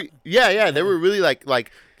 But they were really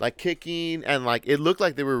like kicking, and like it looked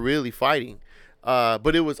like they were really fighting.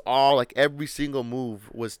 But it was all like every single move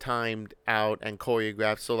was timed out and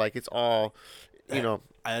choreographed. So like it's all,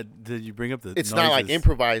 did you bring up the? It's noises? not like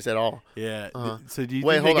improvised at all. Yeah. So do you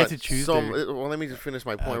think they get to choose? So let me just finish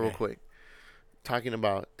my point real quick. Talking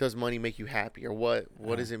about, does money make you happy, or what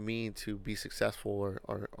does it mean to be successful,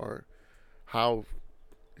 or how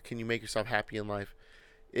can you make yourself happy in life?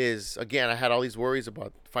 Is, again, I had all these worries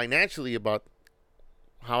about financially about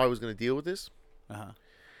how I was going to deal with this.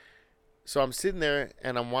 So I'm sitting there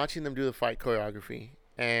and I'm watching them do the fight choreography,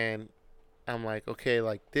 and I'm like, okay,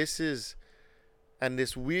 like this is, and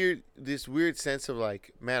this weird sense of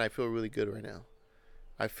like, man, I feel really good right now.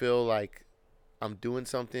 I feel like I'm doing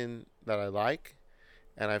something that I like,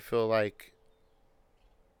 and I feel like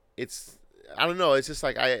it's, I don't know, it's just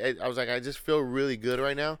like I was like, I just feel really good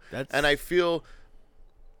right now, and I feel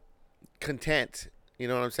content. You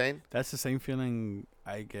know what I'm saying? That's the same feeling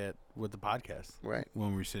I get with the podcast, right?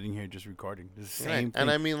 When we're sitting here just recording, it's the same thing. And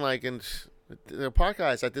I mean, like, and the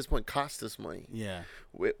podcast at this point costs us money. Yeah.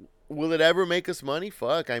 Will it ever make us money?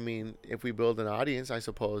 Fuck. I mean, if we build an audience, I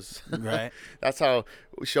suppose. Right. That's how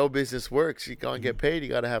show business works. You gotta get paid. You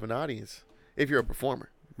gotta have an audience if you're a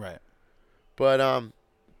performer. Right. But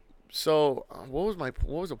so what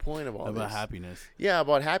was the point of all this? About happiness. Yeah,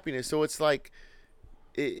 about happiness. So it's like,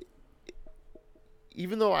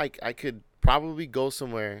 even though I could probably go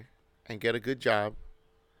somewhere and get a good job.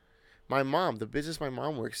 My mom, the business my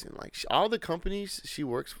mom works in, like all the companies she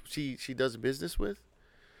does business with,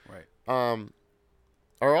 right,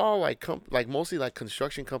 are all like mostly like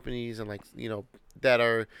construction companies, and like that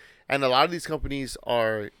are, and a lot of these companies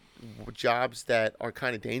are jobs that are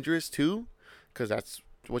kind of dangerous too, because that's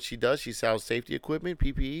what she does. She sells safety equipment,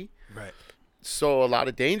 PPE. Right. So a lot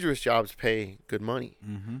of dangerous jobs pay good money.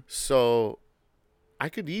 Mm-hmm. So I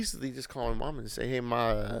could easily just call my mom and say, "Hey,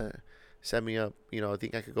 Ma, set me up. I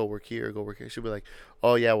think I could go work here or go work here." She'll be like,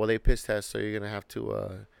 "Oh yeah, well they piss test, so you're gonna have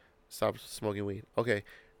to stop smoking weed." Okay,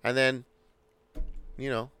 and then,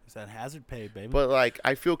 it's that hazard pay, baby. But like,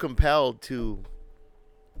 I feel compelled to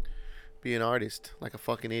be an artist, like a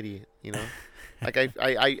fucking idiot, Like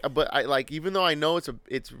but I like, even though I know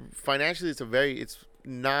it's financially it's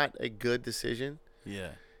not a good decision.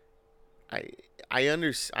 Yeah. I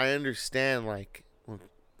understand like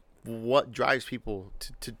what drives people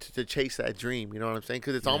to chase that dream, you know what I'm saying?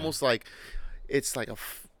 Because it's almost like, it's like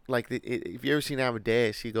if you ever seen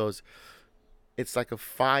Amadeus, he goes, it's like a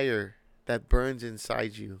fire that burns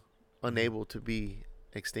inside you, unable to be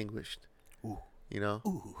extinguished. Ooh.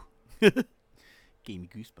 Ooh. Gave me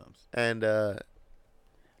goosebumps. And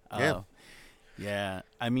yeah,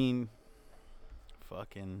 I mean,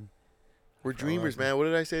 fucking, we're dreamers, man. What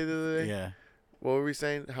did I say the other day? Yeah. What were we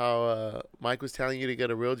saying? How Mike was telling you to get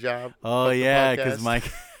a real job? Oh yeah, because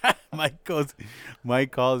Mike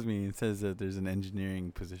calls me and says that there's an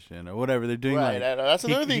engineering position or whatever they're doing. Right, that's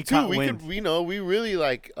another thing too. We really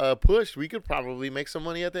like pushed. We could probably make some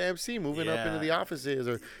money at the MC, moving up into the offices,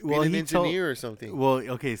 or being an engineer or something. Well,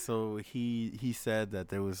 okay, so he said that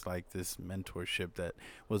there was like this mentorship that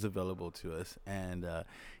was available to us, and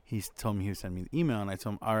he told me he would send me the email, and I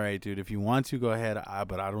told him, all right, dude, if you want to, go ahead,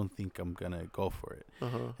 but I don't think I'm gonna go for it.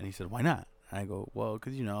 And he said, why not? And I go, well,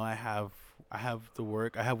 because I have the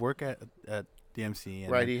work. I have work at the MC.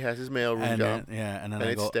 And right, he has his mailroom job. And then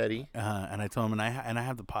it's steady. And I told him, and I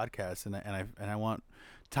have the podcast, and I want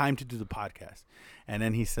time to do the podcast. And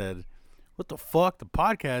then he said, what the fuck, the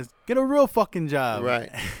podcast? Get a real fucking job.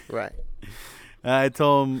 Right. And I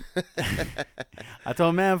told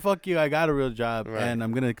him, man, fuck you. I got a real job, and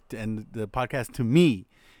and the podcast to me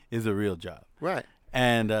is a real job. Right.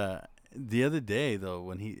 And the other day though,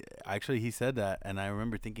 when he said that, and I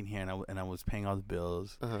remember thinking here, and I was paying all the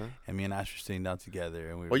bills, and me and Ash were sitting down together,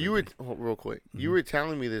 and we were. Well, real quick, you were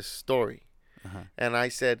telling me this story, and I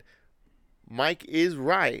said, Mike is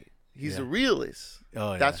right. He's a realist.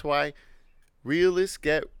 Oh, yeah. That's why realists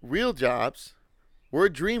get real jobs, We're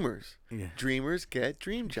dreamers. Yeah. Dreamers get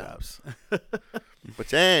dream jobs. But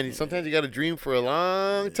then sometimes you got to dream for a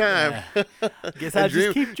long time. Yeah. Guess I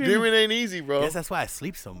just keep dreaming. Dreaming ain't easy, bro. Guess that's why I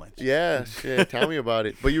sleep so much. Yeah, shit. Tell me about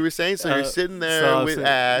it. But you were saying, so you're sitting there with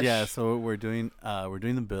Ash. Yeah, so we're doing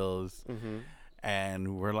the bills,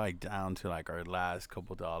 and we're like down to like our last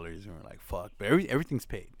couple dollars, and we're like, fuck. But everything's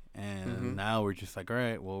paid, and now we're just like, all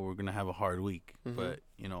right, well, we're gonna have a hard week, but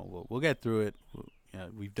you know, we'll get through it.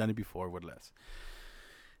 We've done it before with less.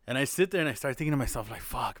 And I sit there and I start thinking to myself, like,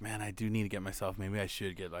 fuck, man, I do need to get myself. Maybe I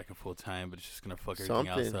should get like a full time, but it's just gonna fuck everything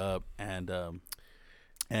else up. And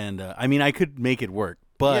I mean, I could make it work,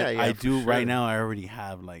 but I do right now. I already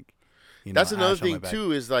have like, you know, that's another thing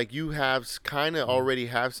too. Is like you have kind of already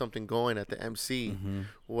have something going at the MC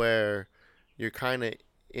where you're kind of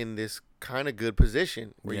in this kind of good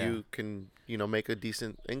position where you can, you know, make a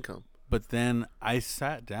decent income. But then I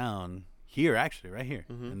sat down here, actually, right here,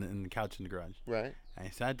 in the couch in the garage. Right. I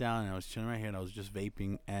sat down and I was chilling right here and I was just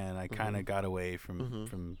vaping and I kind of got away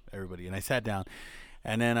from everybody and I sat down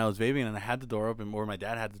and then I was vaping and I had the door open, or my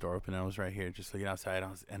dad had the door open, and I was right here just looking outside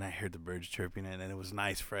and I heard the birds chirping and it was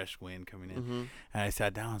nice fresh wind coming in and I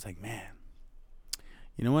sat down. I was like, man,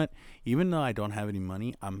 you know what? Even though I don't have any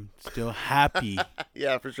money, I'm still happy.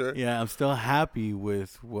 Yeah, for sure. Yeah, I'm still happy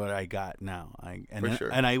with what I got now.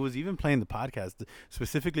 And I was even playing the podcast,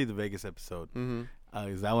 specifically the Vegas episode,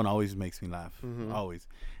 because that one always makes me laugh, always.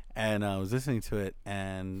 And I was listening to it,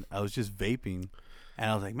 and I was just vaping,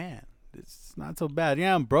 and I was like, man, it's not so bad.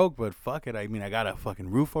 Yeah, I'm broke, but fuck it. I mean, I got a fucking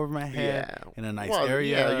roof over my head in a nice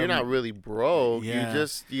area. Yeah, you're not really broke. Yeah.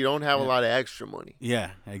 You don't have a lot of extra money.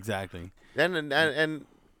 Yeah, exactly. And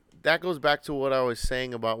that goes back to what I was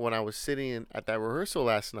saying about when I was sitting at that rehearsal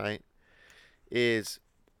last night. Is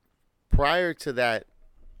prior to that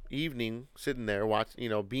evening, sitting there watching, you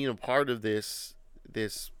know, being a part of this,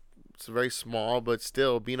 it's very small, but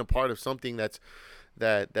still being a part of something that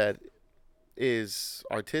is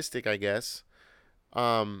artistic, I guess.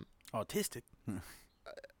 Autistic.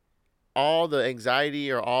 All the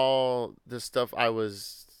anxiety or all the stuff I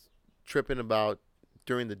was tripping about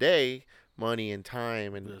during the day, money and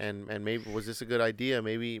time, and maybe was this a good idea?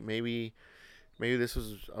 Maybe this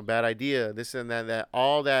was a bad idea. This and that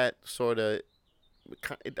all that sort of.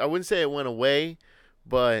 I wouldn't say it went away,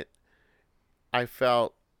 but I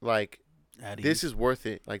felt like this is worth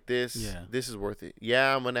it. Like this is worth it.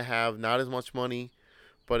 Yeah, I'm gonna have not as much money,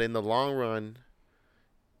 but in the long run,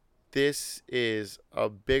 this is a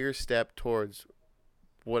bigger step towards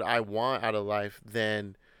what I want out of life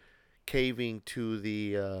than caving to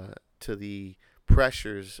the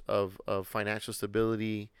pressures of financial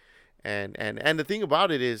stability, and the thing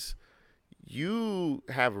about it is, you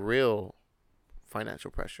have real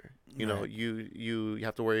financial pressure. You know, you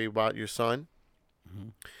have to worry about your son.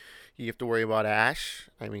 You have to worry about Ash.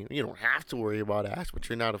 I mean, you don't have to worry about Ash, but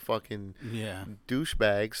you're not a fucking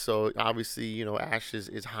douchebag. So obviously, you know, Ash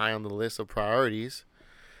is high on the list of priorities.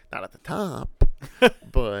 Not at the top,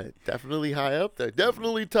 but definitely high up there.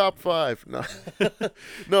 Definitely top 5. No,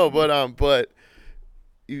 no, but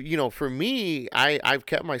you know, for me, I've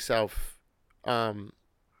kept myself,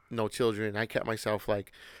 no children. I kept myself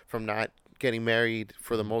like from not getting married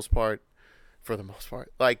for the most part,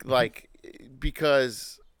 like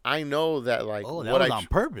because I know that like that was on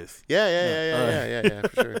purpose. Yeah,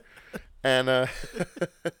 for sure. And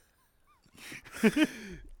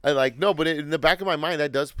I like no, but in the back of my mind,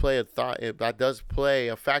 that does play that does play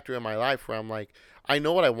a factor in my life where I'm like, I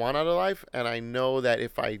know what I want out of life, and I know that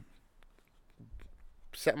if I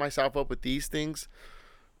set myself up with these things,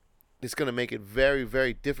 it's gonna make it very,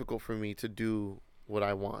 very difficult for me to do what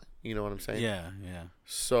I want. You know what I'm saying? Yeah.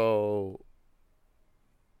 So,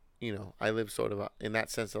 you know, I live sort of in that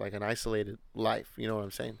sense of like an isolated life. You know what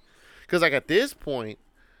I'm saying? Because like at this point,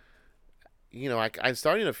 you know, I'm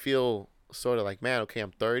starting to feel sort of like, man, okay,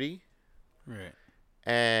 I'm 30. Right.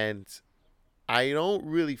 And I don't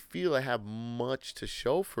really feel I have much to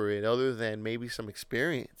show for it other than maybe some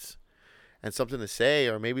experience and something to say,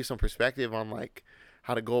 or maybe some perspective on like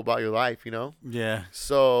how to go about your life, you know? Yeah.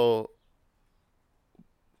 So,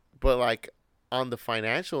 but like on the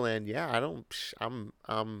financial end, I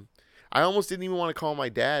almost didn't even want to call my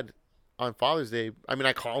dad on Father's Day. I mean,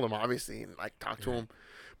 I called him obviously and like talked to him,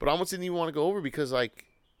 but I almost didn't even want to go over because like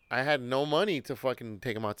I had no money to fucking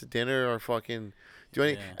take him out to dinner or fucking do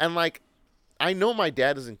anything. Yeah. And like, I know my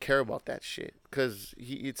dad doesn't care about that shit because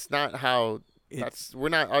it's not how we're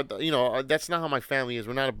not, you know, that's not how my family is.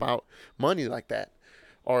 We're not about money like that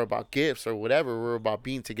or about gifts or whatever. We're about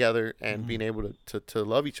being together and being able to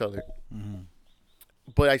love each other.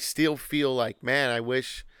 But I still feel like, man, I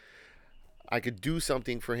wish I could do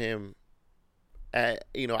something for him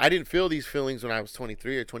you know, I didn't feel these feelings when I was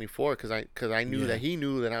 23 or 24 because I knew that he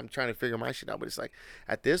knew that I'm trying to figure my shit out. But it's like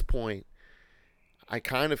at this point, I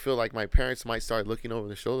kind of feel like my parents might start looking over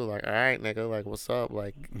the shoulder, like, all right, nigga, like, what's up?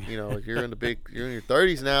 Like, you know, you're in your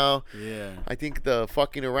 30s now. Yeah. I think the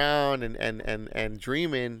fucking around and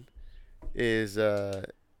dreaming is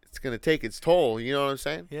it's gonna take its toll. You know what I'm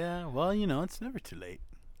saying? Yeah. Well, you know, it's never too late.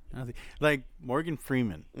 Like Morgan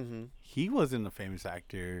Freeman, he wasn't a famous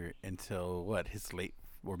actor until his late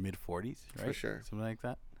or mid 40s, right? For sure, something like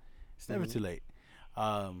that. It's never too late.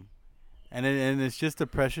 And it's just the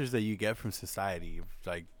pressures that you get from society,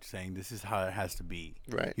 like saying this is how it has to be.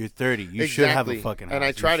 Right. You're 30. You should have a fucking house. And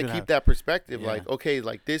I try to keep that perspective. Like, okay,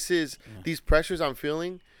 like this is these pressures I'm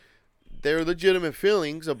feeling. They're legitimate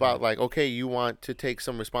feelings about like, okay, you want to take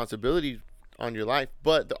some responsibility on your life,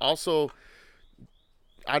 but also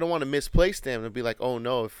I don't want to misplace them and be like, oh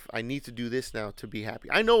no, if I need to do this now to be happy.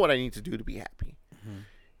 I know what I need to do to be happy.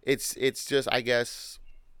 It's just, I guess,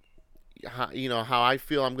 how I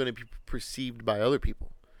feel I'm going to be perceived by other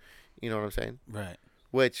people. You know what I'm saying? Right.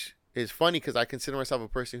 Which is funny because I consider myself a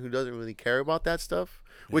person who doesn't really care about that stuff,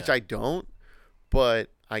 which I don't.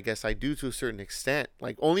 But I guess I do to a certain extent.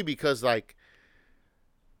 Like, only because, like,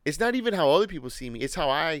 it's not even how other people see me. It's how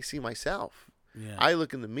I see myself. Yeah. I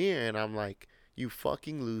look in the mirror and I'm like, you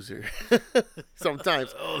fucking loser.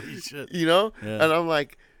 Sometimes. Holy shit. You know? Yeah. And I'm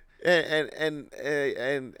like, and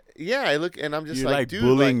yeah, I look and I'm just like dude,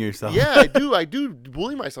 bullying like, yourself. Yeah, I do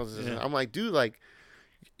bully myself. Yeah. I'm like, dude, like,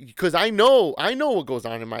 because I know what goes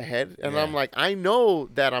on in my head, and I'm like, I know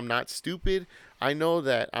that I'm not stupid. I know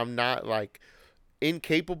that I'm not like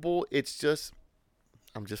incapable. It's just,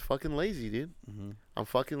 I'm just fucking lazy, dude. I'm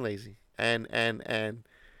fucking lazy. And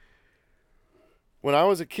when I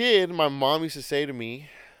was a kid, my mom used to say to me,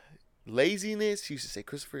 laziness, she used to say,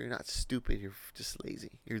 Christopher, you're not stupid. You're just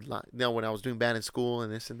lazy. When I was doing bad in school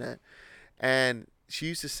and this and that. And she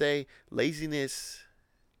used to say, laziness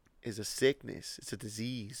is a sickness. It's a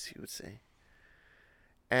disease, she would say.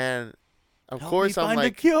 And of course, I'm like, find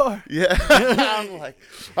a cure. Yeah. I'm like,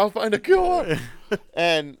 I'll find a cure.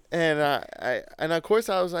 and of course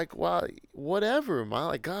I was like, well, whatever, ma.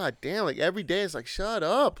 Like, God damn, like every day it's like, shut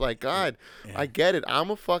up. Like, God, I get it. I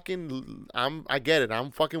get it.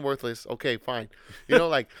 I'm fucking worthless. Okay, fine. You know,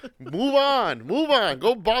 like, move on.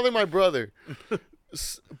 Go bother my brother.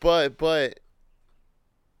 But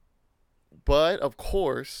of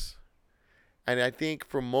course, and I think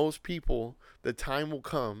for most people, the time will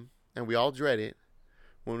come, and we all dread it,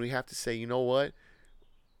 when we have to say, you know what?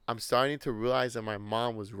 I'm starting to realize that my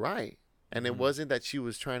mom was right. And it wasn't that she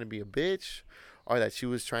was trying to be a bitch or that she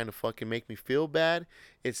was trying to fucking make me feel bad.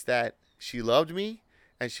 It's that she loved me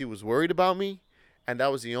and she was worried about me. And that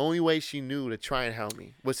was the only way she knew to try and help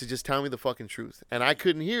me, was to just tell me the fucking truth. And I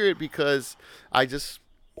couldn't hear it because I was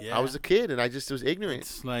a kid and I just was ignorant.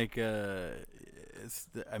 It's like, I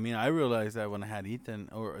realized that when I had Ethan,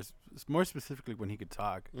 or more specifically when he could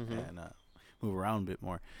talk and move around a bit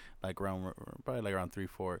more, probably around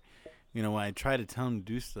 3-4. You know, when I try to tell him to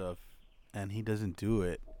do stuff and he doesn't do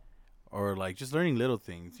it, or like just learning little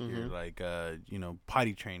things here, like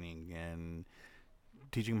potty training and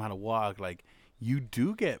teaching him how to walk, like you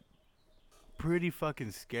do get pretty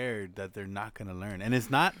fucking scared that they're not gonna learn, and it's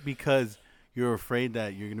not because you're afraid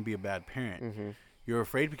that you're gonna be a bad parent. You're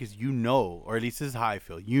afraid because you know, or at least this is how I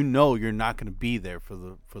feel. You know, you're not gonna be there for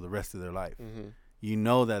the rest of their life. You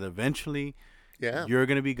know that eventually, you're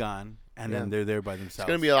gonna be gone, and then they're there by themselves. It's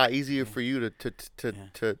gonna be a lot easier for you to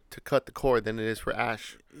cut the cord than it is for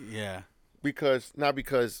Ash. Yeah. Because I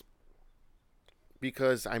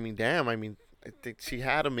think she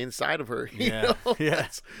had him inside of her. You know? Yeah.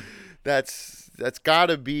 That's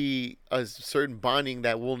gotta be a certain bonding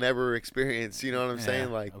that we'll never experience. You know what I'm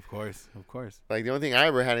saying? Like, of course. Like, the only thing I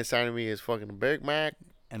ever had inside of me is fucking a Big Mac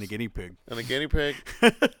and a guinea pig.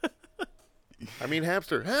 I mean,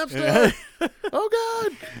 hamster. Oh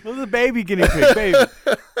God! It was a baby guinea pig, baby.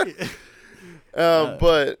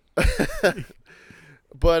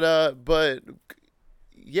 But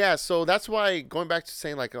yeah. So that's why, going back to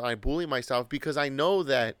saying, like, I bully myself because I know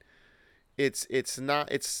that it's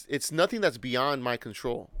nothing that's beyond my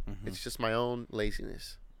control. It's just my own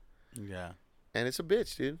laziness. Yeah. And it's a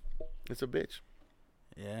bitch, dude. It's a bitch.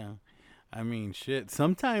 Yeah. I mean, shit.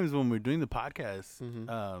 Sometimes when we're doing the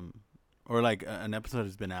podcast, or like an episode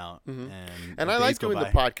has been out, and I like doing the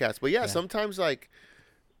podcast, but sometimes, like,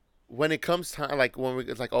 when it comes time, like when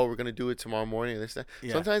it's like, oh, we're gonna do it tomorrow morning, and this, that.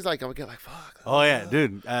 Sometimes, like, I'm gonna get like, fuck. Oh yeah,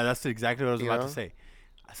 dude. That's exactly what I was about to say.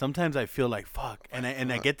 Sometimes I feel like fuck, and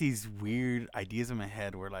I get these weird ideas in my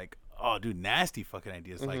head where, like, oh, dude, nasty fucking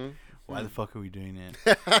ideas. Like, why the fuck are we doing it?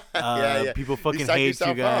 Yeah. People fucking hate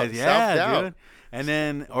you guys. Out. Yeah, Self-doubt. dude. And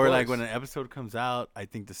then, or like when an episode comes out, I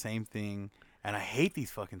think the same thing. And I hate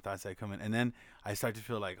these fucking thoughts that come in. And then I start to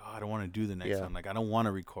feel like, oh, I don't want to do the next one. Like, I don't want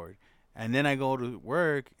to record. And then I go to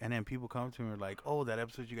work, and then people come to me and are like, oh, that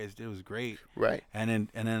episode you guys did was great. Right. And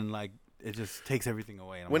then like, it just takes everything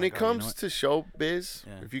away. And when like, it comes to showbiz,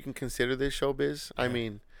 if you can consider this showbiz, I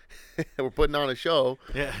mean, we're putting on a show.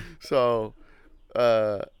 Yeah. So,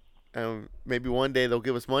 maybe one day they'll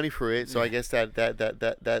give us money for it. So I guess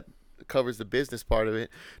that covers the business part of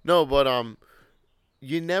it. No, but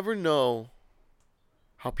you never know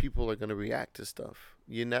how people are gonna react to stuff.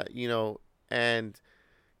 And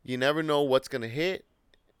you never know what's gonna hit,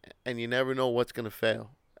 and you never know what's gonna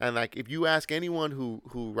fail. And like, if you ask anyone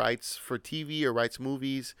who writes for TV or writes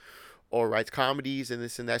movies or writes comedies and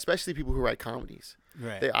this and that, especially people who write comedies,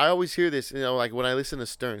 right? I always hear this. Like when I listen to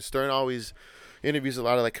Stern always interviews a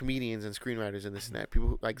lot of like comedians and screenwriters and this and that. People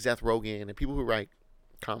who, like Seth Rogen and people who write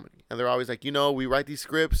comedy, and they're always like, we write these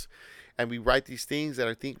scripts. And we write these things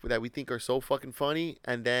that we think are so fucking funny,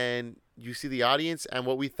 and then you see the audience, and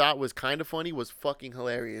what we thought was kind of funny was fucking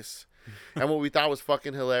hilarious, and what we thought was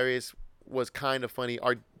fucking hilarious was kind of funny,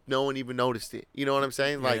 or no one even noticed it. You know what I'm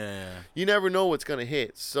saying? Like, you never know what's gonna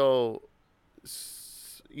hit. So,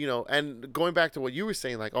 and going back to what you were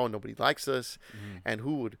saying, like, oh, nobody likes us, and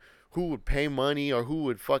who would pay money or who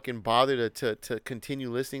would fucking bother to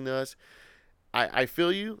continue listening to us? I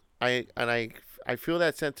feel you. I feel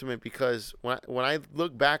that sentiment because when I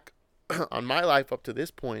look back on my life up to this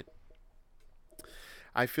point,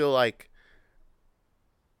 I feel like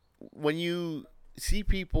when you see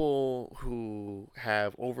people who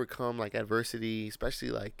have overcome like adversity, especially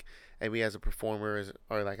like maybe as a performer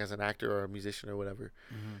or like as an actor or a musician or whatever,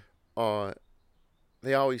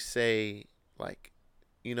 they always say like,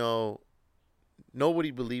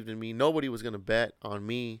 nobody believed in me. Nobody was going to bet on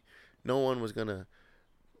me. No one was going to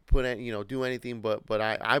do anything, but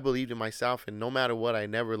I believed in myself, and no matter what, I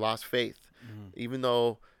never lost faith. Even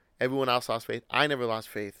though everyone else lost faith, I never lost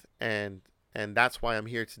faith, and that's why I'm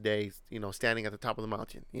here today, standing at the top of the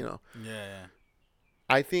mountain, Yeah.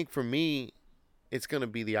 I think for me, it's going to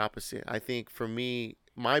be the opposite. I think for me,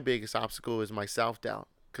 my biggest obstacle is my self-doubt,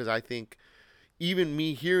 because I think even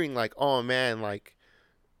me hearing like, oh man, like,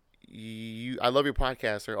 I love your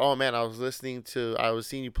podcast, or oh man, I was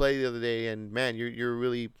seeing you play the other day, and man, you're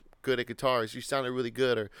really good at guitars. You sounded really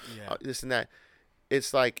good, or this and that.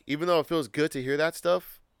 It's like, even though it feels good to hear that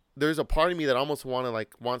stuff, there's a part of me that almost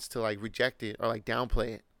wants to reject it or like downplay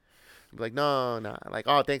it. Be like, no, like,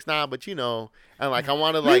 oh, thanks, but and like I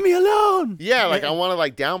want to leave me alone. Yeah, like I want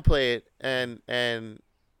to downplay it, and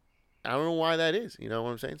I don't know why that is. You know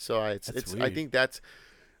what I'm saying? So it's weird. I think that's.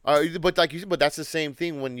 But like you said, but that's the same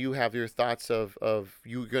thing when you have your thoughts of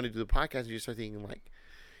you're going to do the podcast, and you start thinking like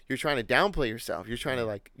you're trying to downplay yourself. You're trying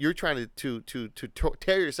to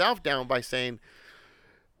tear yourself down by saying,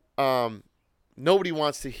 nobody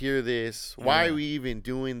wants to hear this. Why are we even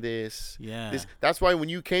doing this? Yeah. That's why when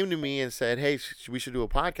you came to me and said, hey, we should do a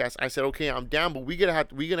podcast, I said, okay, I'm down, but we're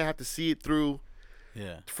gonna have to see it through.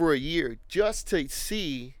 For a year just to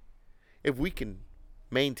see if we can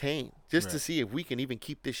maintain, to see if we can even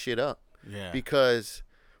keep this shit up. Because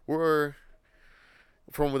we're,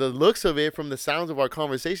 from the looks of it, from the sounds of our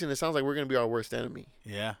conversation, it sounds like we're gonna be our worst enemy.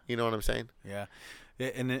 You know what I'm saying?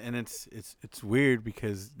 And it's weird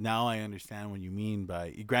because now I understand what you mean by,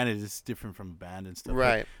 granted it's different from a band and stuff,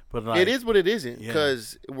 right? But like, it is what it isn't,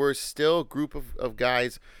 because we're still a group of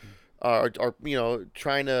guys are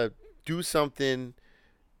trying to do something,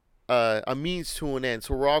 a means to an end.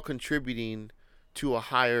 So we're all contributing to a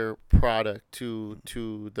higher product, to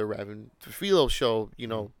the Rev Filo show,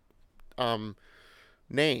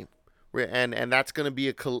 name, and that's gonna be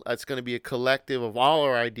a collective of all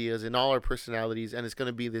our ideas and all our personalities, and it's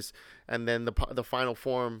gonna be this, and then the final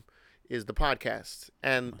form is the podcast,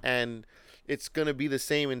 and it's gonna be the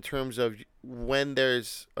same in terms of when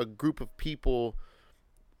there's a group of people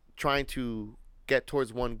trying to get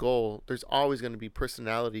towards one goal, there's always gonna be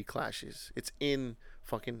personality clashes. It's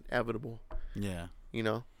fucking inevitable.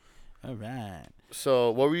 All right. So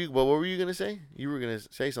what were you gonna say? You were gonna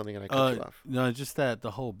say something and I cut you off. No, just that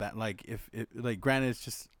the whole like if granted it's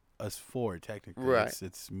just us four technically. Right.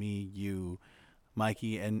 It's me, you,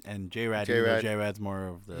 Mikey, and J-Rad. J-Rad's more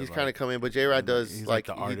of the. He's kind of coming, but J-Rad does he's like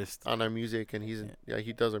the artist on our music, and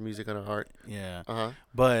he does our music on our art. Yeah.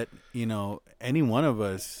 But any one of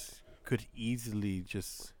us could easily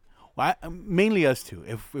just. Well, mainly us two.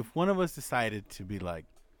 If one of us decided to be like,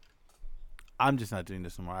 I'm just not doing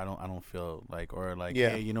this anymore. I don't feel like, or like,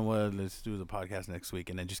 hey, you know what? Let's do the podcast next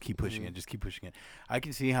week, and then just keep pushing it. Just keep pushing it. I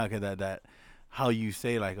can see how how you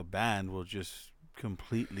say like a band will just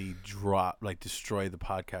completely destroy the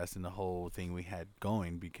podcast and the whole thing we had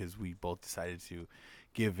going because we both decided to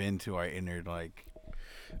give in to our inner like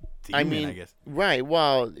demon, I guess. Right.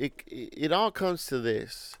 Well, it all comes to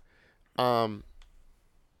this. You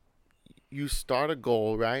start a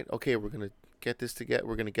goal, right? Okay, we're gonna get this together.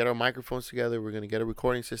 We're gonna get our microphones together. We're gonna get a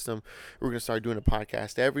recording system. We're gonna start doing a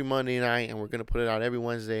podcast every Monday night, and we're gonna put it out every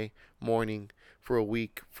Wednesday morning for a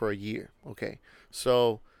week for a year. Okay,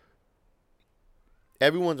 so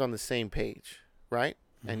everyone's on the same page, right?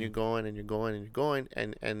 Mm-hmm. And you're going and you're going and you're going,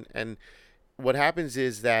 and what happens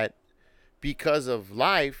is that because of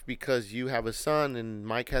life, because you have a son and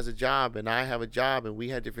Mike has a job and I have a job and we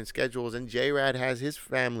had different schedules and J-Rad has his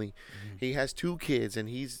family. Mm-hmm. He has 2 kids and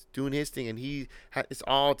he's doing his thing and it's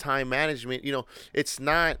all time management. You know, it's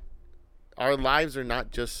not, our lives are not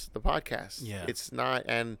just the podcast. Yeah. It's not,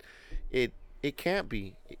 and it can't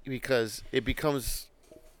be because it becomes,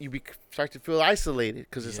 start to feel isolated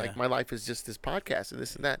because it's like my life is just this podcast and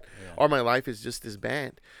this and that, or my life is just this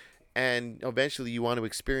band. And eventually you want to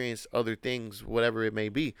experience other things, whatever it may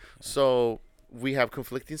be. Yeah. So we have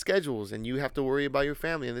conflicting schedules and you have to worry about your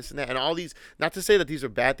family and this and that. And all these, not to say that these are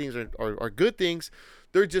bad things or good things.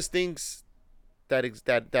 They're just things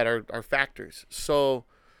that are factors. So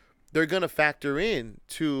they're going to factor in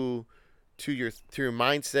to your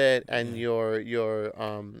mindset and your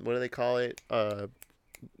what do they call it?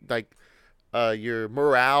 Your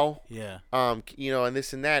morale, you know, and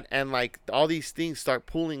this and that, and like all these things start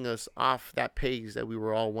pulling us off that page that we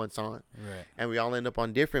were all once on, right? And we all end up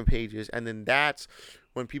on different pages, and then that's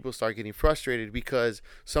when people start getting frustrated because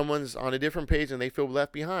someone's on a different page and they feel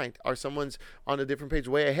left behind, or someone's on a different page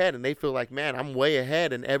way ahead and they feel like, man, I'm way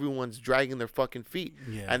ahead, and everyone's dragging their fucking feet,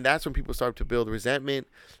 and that's when people start to build resentment,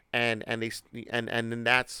 and then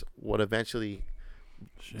that's what eventually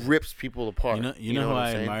rips people apart. You know who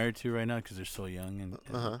I admire too right now because they're so young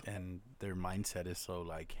and their mindset is so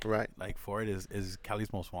like like for it is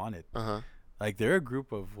Cali's Most Wanted. Like they're a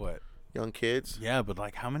group of what, young kids? Yeah, but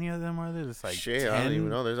like how many of them are there? It's like 10, I don't even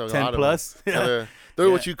know. There's a 10 lot plus. Of them. They're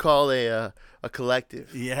what you call a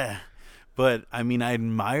collective. Yeah, but I mean I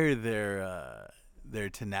admire their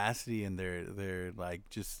tenacity and their like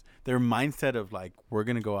just their mindset of like we're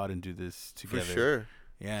gonna go out and do this together. For sure.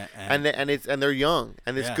 Yeah, and they're young,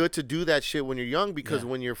 and it's good to do that shit when you're young because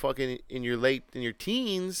when you're fucking in your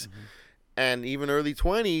teens, and even early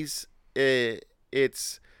 20s,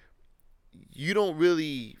 it's you don't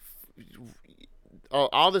really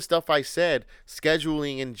all the stuff I said,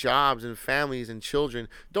 scheduling and jobs and families and children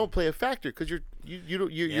don't play a factor because you're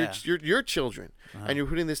children and you're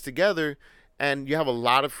putting this together. And you have a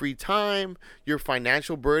lot of free time. Your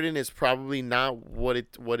financial burden is probably not what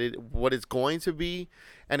it's going to be.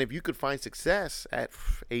 And if you could find success at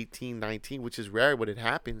 18, 19, which is rare, but it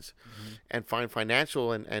happens, and find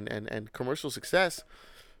financial and commercial success,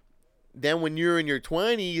 then when you're in your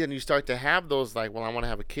 20s and you start to have those like, well, I want to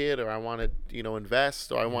have a kid, or I want to,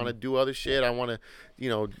 invest, or I want to do other shit, I want to,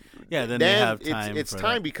 then they have time. It's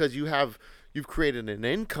time because you've created an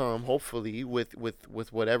income, hopefully, with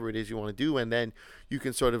whatever it is you want to do, and then you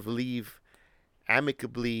can sort of leave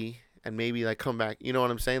amicably and maybe like come back. You know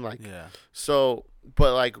what I'm saying? Like, so,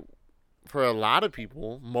 but like for a lot of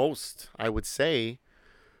people, most I would say,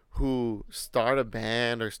 who start a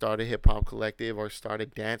band or start a hip hop collective or start a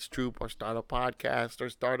dance troupe or start a podcast or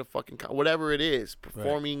start a fucking whatever it is,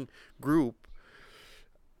 performing group.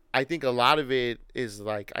 I think a lot of it is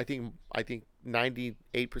like I think 98%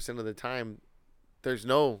 of the time there's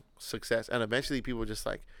no success, and eventually people just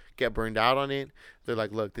like get burned out on it. They're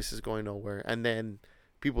like, look, this is going nowhere, and then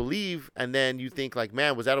people leave, and then you think like,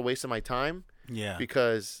 man, was that a waste of my time? Yeah,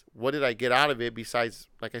 because what did I get out of it besides,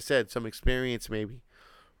 like I said, some experience maybe,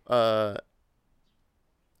 and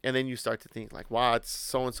then you start to think like, wow, it's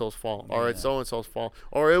so and so's fault, or it's so and so's fault,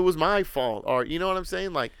 or it was my fault, or you know what I'm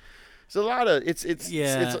saying? Like, there's a lot of it's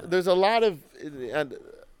there's a lot of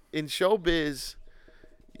in showbiz,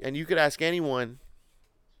 and you could ask anyone,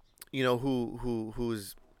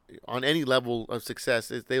 who's on any level of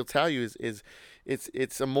success, they'll tell you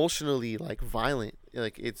it's emotionally like violent,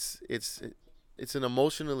 like it's an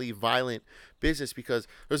emotionally violent business because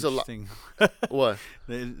there's a lot. What?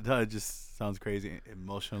 It just sounds crazy.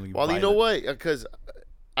 Emotionally. Well, violent. You know what? Because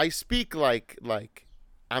I speak like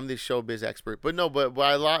I'm this showbiz expert, but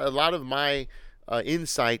a lot of my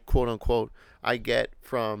insight, quote unquote, I get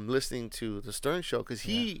from listening to the Stern Show because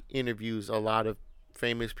he interviews a lot of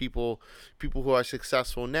famous people who are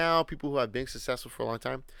successful now, people who have been successful for a long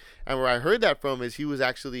time. And where I heard that from is he was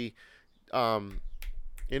actually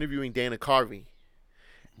interviewing Dana Carvey,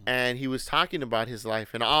 and he was talking about his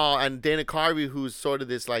life and Dana Carvey, who's sort of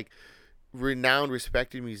this like renowned,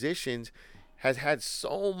 respected musician, has had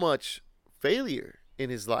so much failure in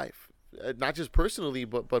his life, not just personally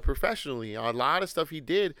but professionally. A lot of stuff he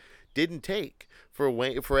didn't take.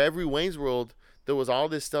 For every Wayne's World, there was all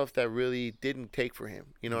this stuff that really didn't take for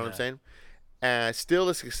him. You know what I'm saying? Still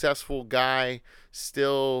a successful guy,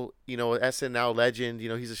 still, SNL legend.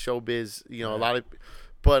 He's a showbiz. A lot of,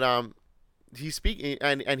 but he's speaking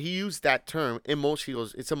and he used that term emotion. He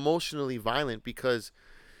goes, it's emotionally violent because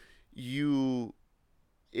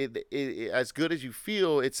as good as you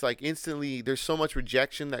feel, it's like instantly there's so much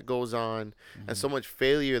rejection that goes on and so much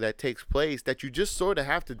failure that takes place that you just sort of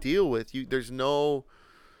have to deal with.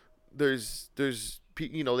 There's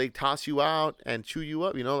they toss you out and chew you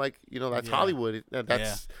up, that's Hollywood.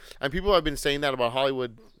 And people have been saying that about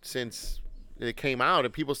Hollywood since it came out,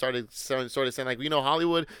 and people started sort of saying, like,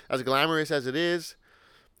 Hollywood, as glamorous as it is,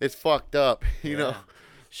 it's fucked up,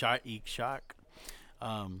 Shock.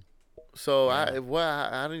 So I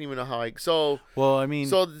don't even know how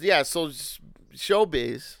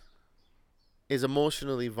showbiz is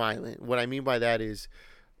emotionally violent. What I mean by that is,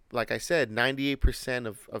 like I said, 98%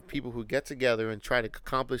 of people who get together and try to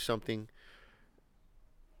accomplish something,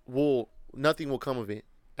 nothing will come of it,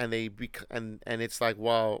 and and it's like,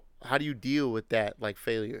 well, how do you deal with that, like,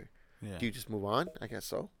 failure? Yeah. Do you just move on? I guess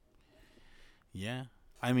so. Yeah,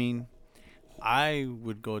 I mean, I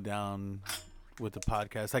would go down with the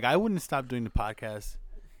podcast. Like, I wouldn't stop doing the podcast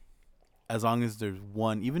as long as there's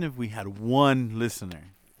one. Even if we had one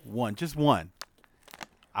listener, just one,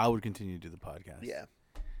 I would continue to do the podcast. Yeah.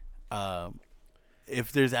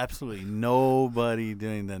 If there's absolutely nobody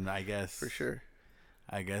doing, then I guess for sure.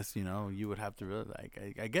 I guess you would have to really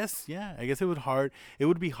I guess it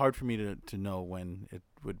would be hard for me to know when it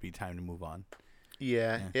would be time to move on.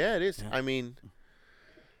 Yeah, it is. Yeah. I mean,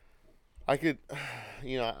 I could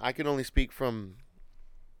only speak from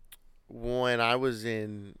when I was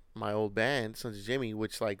in my old band, Sons of Jimmy,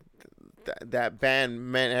 which, like, that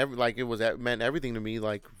band meant meant everything to me,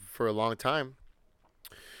 like, for a long time.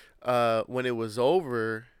 When it was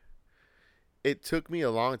over, it took me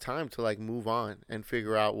a long time to, like, move on and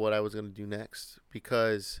figure out what I was going to do next,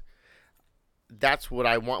 because that's what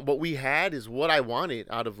I want. What we had is what I wanted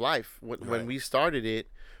out of life. When we started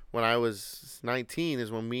it, when I was 19,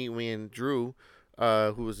 is when me and Drew,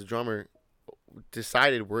 who was the drummer,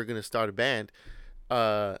 decided we're going to start a band.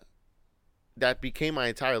 That became my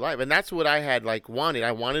entire life. And that's what I had, like, wanted.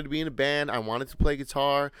 I wanted to be in a band. I wanted to play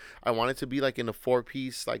guitar. I wanted to be, like, in a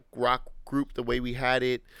 4-piece, like, rock group the way we had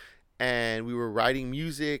it. And we were writing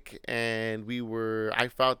music, and I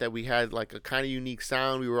felt that we had, like, a kind of unique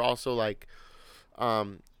sound. We were also, like,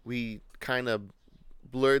 we kind of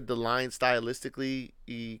blurred the line stylistically.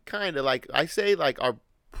 Kind of, like, I say, like, our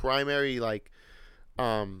primary, like,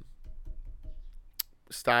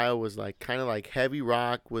 style was, like, kind of like heavy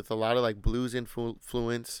rock with a lot of, like, blues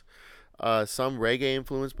influence, some reggae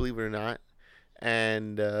influence, believe it or not,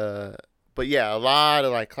 and but yeah, a lot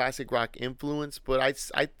of, like, classic rock influence. But I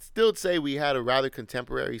still say we had a rather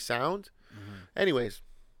contemporary sound. Anyways,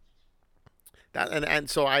 that and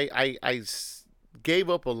so I gave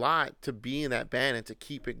up a lot to be in that band and to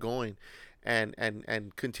keep it going, and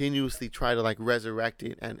continuously try to, like, resurrect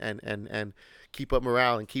it and keep up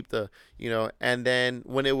morale and keep the, and then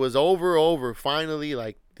when it was over, finally,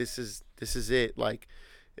 like, this is it. Like,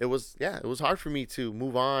 it was hard for me to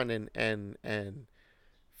move on and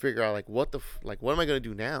figure out, like, what am I gonna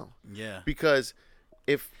do now? Yeah. Because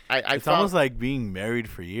if it's almost like being married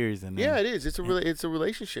for years, and then, it is. It's a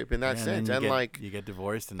relationship in that sense, and you get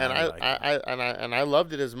divorced, and I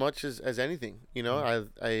loved it as much as anything. In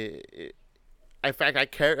fact, I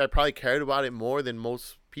probably cared about it more than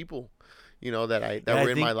most people, that were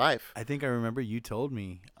in my life. I think I remember you told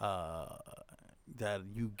me that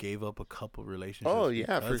you gave up a couple relationships. Oh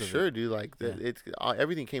yeah, for sure, dude. Like,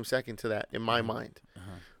 everything came second to that in my mind.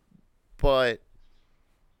 But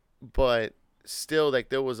still, like,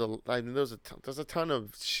 there's a ton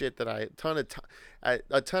of shit that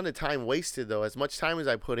a ton of time wasted, though. As much time as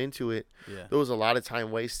I put into it, there was a lot of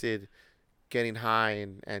time wasted getting high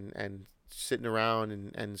and sitting around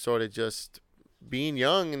and sort of just being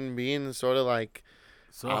young and being sort of, like,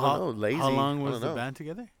 lazy. How long was the band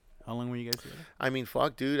together? How long were you guys together? I mean,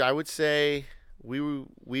 fuck, dude. I would say we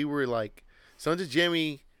were like, Sons of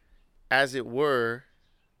Jimmy, as it were,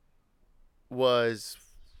 was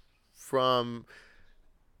from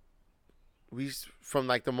from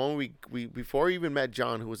like the moment we before we even met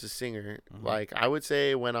John, who was a singer, like I would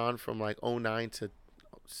say it went on from like 2009 to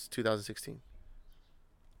 2016.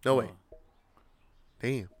 No way.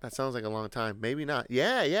 Damn, that sounds like a long time. Maybe not.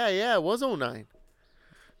 Yeah. It was 2009.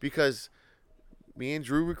 Because me and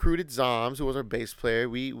Drew recruited Zoms, who was our bass player.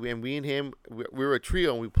 We and him, we were a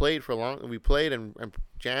trio, and we played for a long. We played and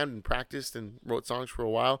jammed and practiced and wrote songs for a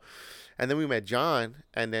while, and then we met John.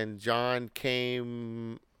 And then John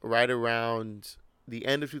came right around the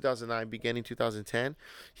end of 2009, beginning 2010.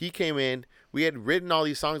 He came in. We had written all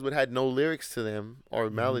these songs, but had no lyrics to them or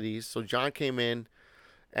melodies. So John came in,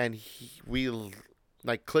 and we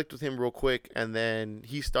like clicked with him real quick, and then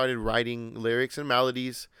he started writing lyrics and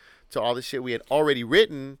melodies to all the shit we had already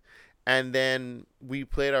written, and then we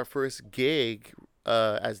played our first gig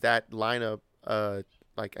as that lineup,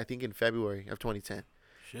 like I think in February of 2010.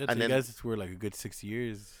 Shit, and so you guys were like a good 6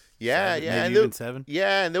 years. Yeah, maybe and even 7.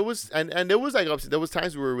 Yeah, and there was like there was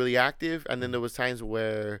times we were really active, and then there was times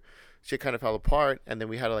where shit kind of fell apart, and then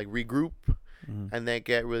we had to like regroup and then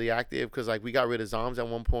get really active because like we got rid of Zoms at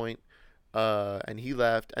one point, and he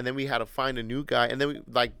left, and then we had to find a new guy, and then we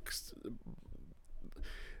like.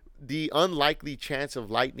 The unlikely chance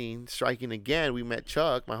of lightning striking again, we met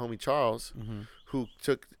Chuck, my homie Charles, who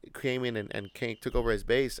came in and took over his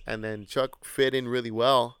bass, and then Chuck fit in really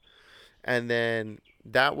well, and then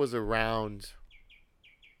that was around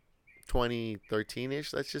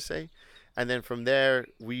 2013-ish, let's just say, and then from there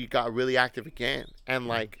we got really active again, and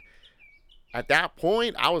like at that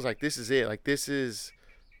point I was like, this is it, like this is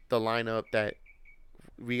the lineup that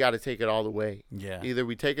we got to take it all the way. Yeah, either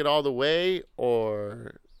we take it all the way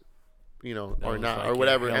or or not, like or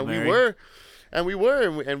whatever. And we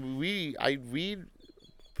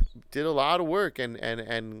did a lot of work,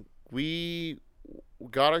 and we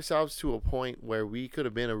got ourselves to a point where we could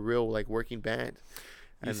have been a real like working band.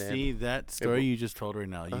 You see that story you just told right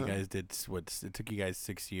now. You guys did it took you guys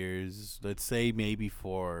 6 years, let's say maybe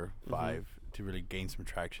 4 or 5 to really gain some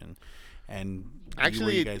traction. And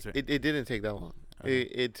actually, it didn't take that long.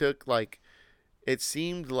 It took like, it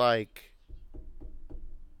seemed like.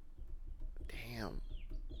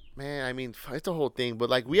 Man, I mean, it's a whole thing. But,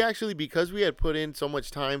 like, we actually, because we had put in so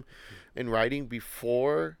much time in writing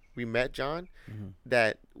before we met John,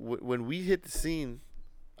 that when we hit the scene,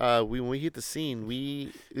 we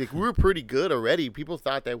were pretty good already. People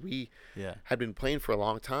thought that we had been playing for a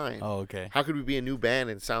long time. Oh, okay. How could we be a new band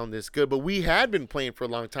and sound this good? But we had been playing for a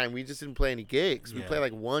long time. We just didn't play any gigs. We played,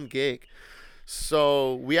 like, one gig.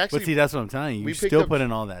 So we actually. But see, that's what I'm telling you. You still put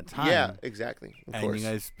in all that time. Yeah, exactly. Of course. You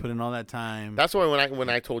guys put in all that time. That's why when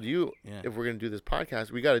I told you if we're gonna do this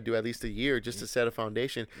podcast, we got to do at least a year just to set a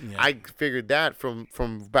foundation. Yeah. I figured that from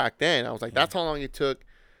back then. I was like, that's how long it took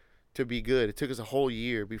to be good. It took us a whole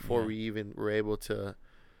year before we even were able to.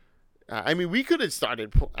 I mean, we could have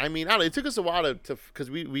started. I mean, it took us a while to because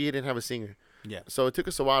we didn't have a singer. Yeah. So it took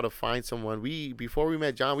us a while to find someone. Before we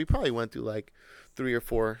met John, we probably went through like 3 or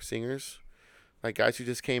 4 singers. Like guys who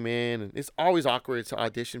just came in, and it's always awkward to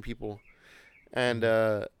audition people, and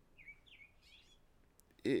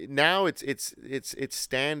now it's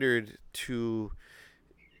standard to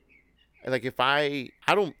like if I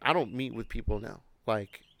don't meet with people now.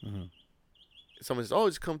 Like someone says, "Oh,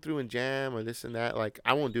 just come through and jam" or this and that. Like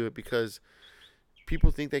I won't do it because people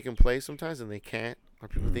think they can play sometimes and they can't. Or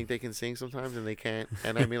people think they can sing sometimes and they can't.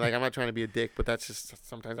 And I mean, like, I'm not trying to be a dick, but that's just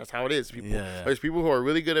sometimes that's how it is. There's people who are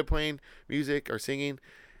really good at playing music or singing,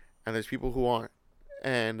 and there's people who aren't.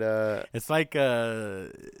 And it's like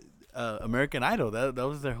American Idol. That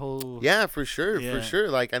was their whole. Yeah, for sure.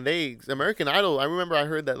 Like, and American Idol. I remember I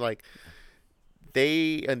heard that like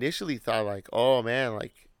they initially thought like, oh man,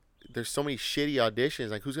 like. There's so many shitty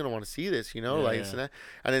auditions. Like, who's gonna want to see this? And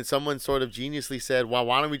then someone sort of geniusly said, "Well,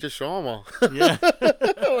 why don't we just show them all?" Yeah.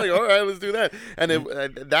 I'm like, all right, let's do that. And then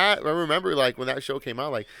I remember, like, when that show came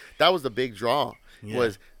out, like, that was the big draw.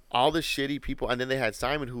 Was all the shitty people, and then they had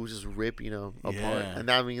Simon who was just ripping them apart. And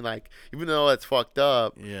I mean, like, even though that's fucked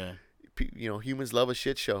up, humans love a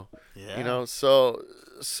shit show. Yeah. So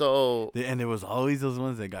and there was always those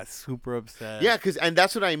ones that got super upset. Yeah, and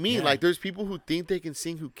that's what I mean. Yeah. Like, there's people who think they can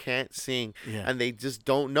sing who can't sing, and they just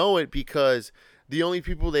don't know it because the only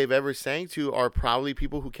people they've ever sang to are probably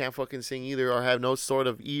people who can't fucking sing either or have no sort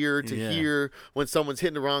of ear to hear when someone's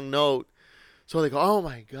hitting the wrong note. So they go, "Oh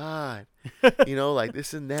my god," like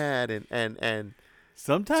this and that, and.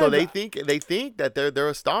 Sometimes so they think that they're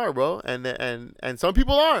a star, bro, and some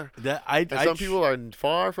people are. Some people are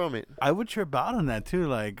far from it. I would trip out on that too,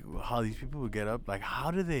 like how these people would get up. Like, how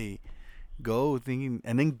do they go thinking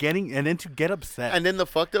and then to get upset? And then the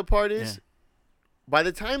fucked up part is, by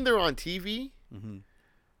the time they're on TV,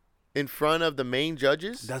 in front of the main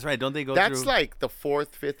judges. That's right. Don't they go That's through? like the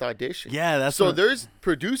 4th, 5th audition. Yeah, that's so. There's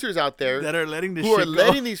producers out there that are letting this who shit are go.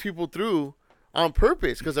 letting these people through on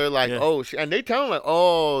purpose because they're like, oh, and they tell them like,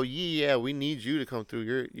 oh, yeah, we need you to come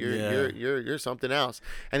through. You're something else.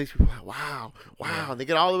 And these people are like, wow. And they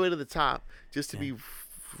get all the way to the top just to be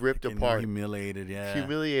ripped apart,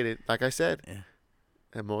 humiliated. Like I said,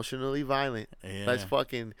 emotionally violent. Let's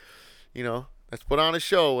fucking, let's put on a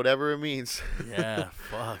show, whatever it means. Yeah,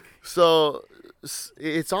 fuck. So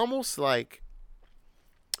it's almost like,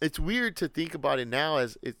 it's weird to think about it now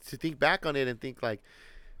to think back on it and think like,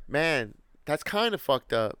 man, that's kind of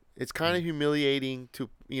fucked up. It's kind of humiliating to,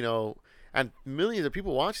 and millions of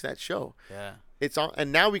people watch that show. Yeah.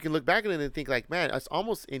 And now we can look back at it and think like, man, it's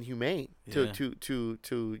almost inhumane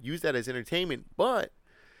to use that as entertainment. But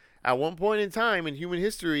at one point in time in human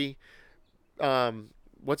history,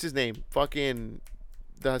 what's his name? Fucking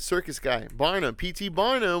the circus guy, Barnum, P.T.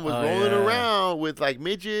 Barnum was rolling around with like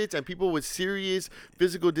midgets and people with serious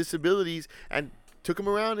physical disabilities and took them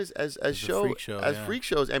around as freak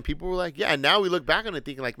shows, and people were like, and now we look back on it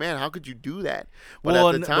thinking like, man, how could you do that? But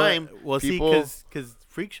at the time, people, because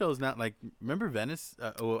freak shows not like, remember Venice?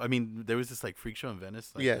 There was this like freak show in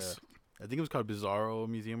Venice. Like, yes. I think it was called Bizarro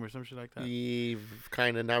Museum or some shit like that.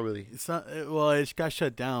 Kind of, not really. It's not. Well, it got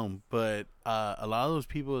shut down, but a lot of those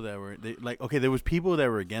people that were there was people that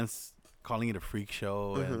were against calling it a freak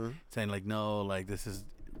show and saying like, no, like this is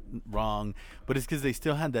wrong, but it's because they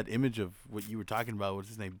still had that image of what you were talking about. What's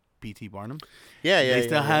his name? P.T. Barnum. They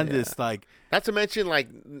still had this like. Not to mention like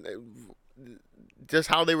just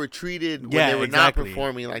how they were treated when they were not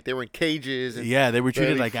performing. Like they were in cages. And they were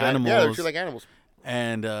treated like animals. Yeah, they were treated like animals.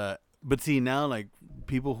 And but see now, like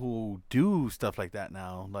people who do stuff like that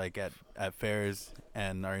now, like at fairs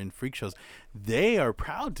and are in freak shows, they are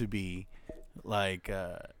proud to be like.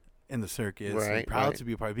 In the circus, proud to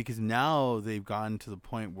be a part, because now they've gotten to the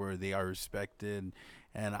point where they are respected,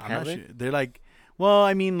 and I'm not sure they're like, well,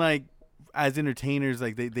 I mean, like as entertainers,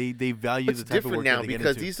 like they value the type of work now that they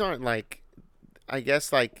because get into. These aren't like, I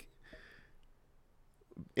guess like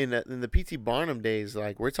in the P.T. Barnum days,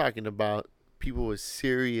 like we're talking about people with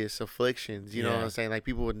serious afflictions, you know what I'm saying, like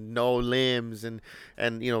people with no limbs and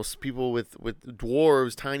people with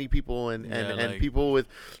dwarves, tiny people and like, people with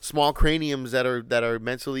small craniums that are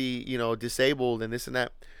mentally disabled and this and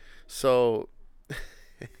that. So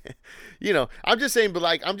I'm just saying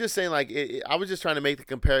like I was just trying to make the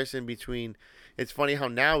comparison between. It's funny how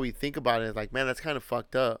now we think about it like, man, that's kind of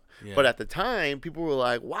fucked up. Yeah. But at the time, people were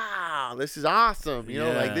like, wow, this is awesome.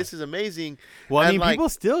 Like this is amazing. Well, I mean, people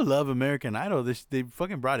still love American Idol. They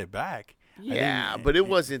fucking brought it back. Yeah, but it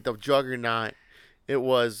wasn't the juggernaut. It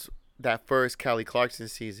was that first Kelly Clarkson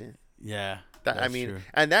season. Yeah. True.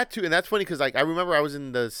 And that too. And that's funny because like I remember I was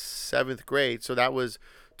in the 7th grade. So that was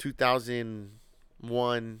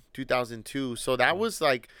 2001, 2002. So that was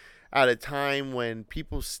like at a time when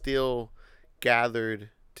people still gathered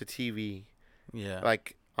to TV,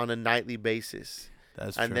 like on a nightly basis.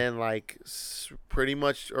 That's and true. Then like pretty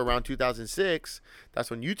much around 2006,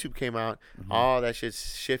 that's when YouTube came out. All that shit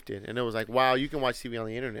shifted, and it was like, wow, you can watch TV on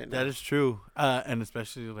the internet now. That is true, and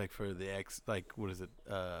especially like for the X, like what is it,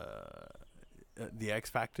 the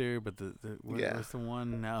X Factor, but what's the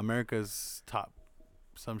one now? America's Top,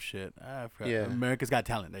 some shit. I forgot. Yeah, America's Got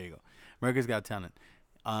Talent. There you go. America's Got Talent.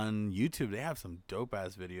 On YouTube, they have some dope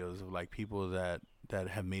ass videos of like people that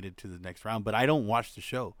have made it to the next round. But I don't watch the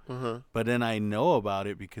show. But then I know about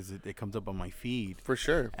it because it comes up on my feed for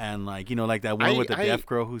sure. And like like that one with the deaf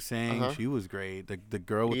girl who sang, she was great. The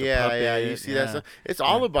girl with the puppet. Yeah, you see that stuff. It's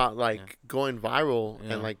all about like going viral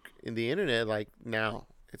and like in the internet. Like now,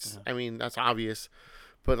 it's I mean that's obvious,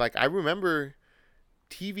 but like I remember,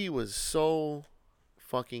 TV was so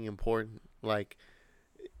fucking important. Like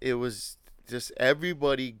it was. Just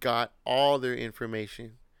everybody got all their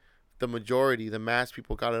information. The majority, the mass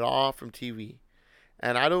people got it all from TV.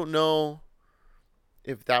 And I don't know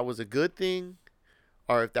if that was a good thing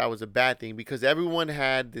or if that was a bad thing because everyone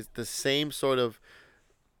had the same sort of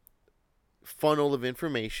funnel of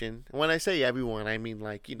information. And when I say everyone, I mean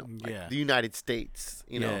like, like the United States,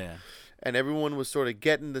 and everyone was sort of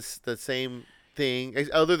getting the same thing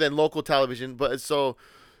other than local television. But so...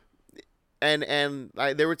 And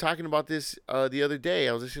they were talking about this the other day.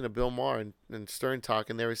 I was listening to Bill Maher and Stern Talk,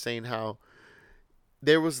 and they were saying how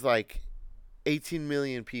there was like 18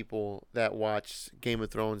 million people that watched Game of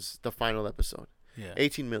Thrones, the final episode. Yeah.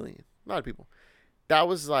 18 million. A lot of people. That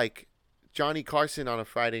was like Johnny Carson on a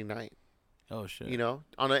Friday night. Oh, shit.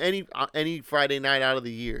 On any Friday night out of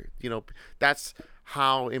the year. That's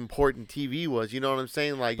how important TV was. You know what I'm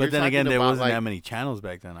saying? Like, but then again, there wasn't that many channels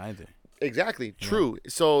back then either. Exactly. True. Yeah.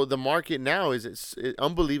 So the market now is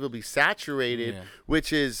unbelievably saturated,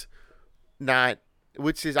 which is I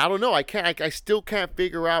don't know. I still can't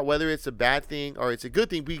figure out whether it's a bad thing or it's a good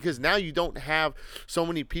thing, because now you don't have so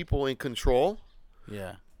many people in control.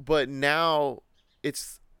 Yeah. But now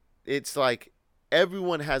it's like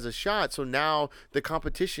everyone has a shot. So now the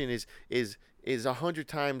competition is 100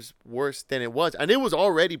 times worse than it was, and it was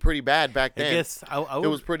already pretty bad back then. I guess it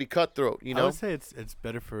was pretty cutthroat. You know, I would say it's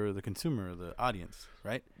better for the consumer, the audience,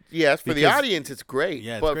 right? Yes, for the audience, it's great.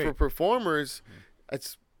 Yeah, but for performers,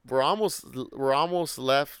 we're almost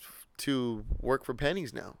left to work for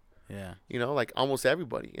pennies now. Yeah, you know, like almost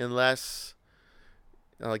everybody, unless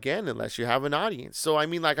you have an audience. So I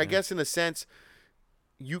mean, like, I guess in a sense,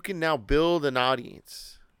 you can now build an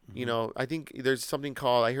audience. Mm-hmm. You know, I think there's something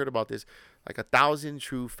called, I heard about this, like 1,000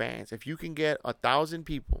 true fans. If you can get 1,000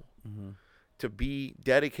 people to be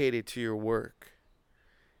dedicated to your work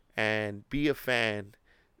and be a fan,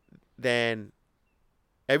 then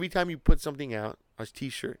every time you put something out, a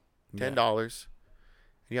T-shirt, $10, and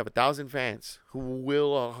you have 1,000 fans who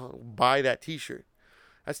will buy that T-shirt,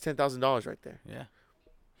 that's $10,000 right there. Yeah.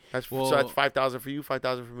 So that's 5,000 for you,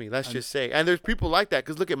 5,000 for me. Let's just say. And there's people like that,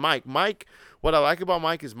 because look at Mike. Mike, what I like about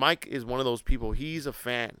Mike is one of those people. He's a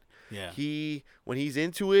fan. Yeah. When he's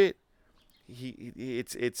into it,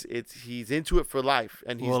 he's into it for life.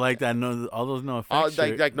 And he's like that. All those No Effects.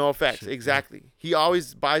 Like No Effects, exactly. He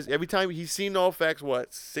always buys, every time he's seen No Effects,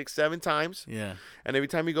 6-7 times. Yeah. And every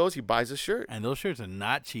time he goes, he buys a shirt. And those shirts are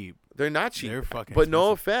not cheap. They're not cheap. They're fucking But expensive.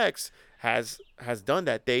 No Effects has done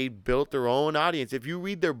that. They built their own audience. If you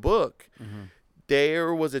read their book,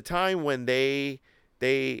 there was a time when they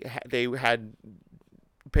had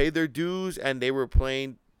paid their dues, and they were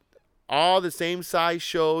playing all the same size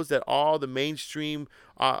shows that all the mainstream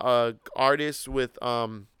artists with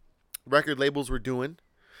record labels were doing.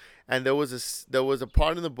 And there was a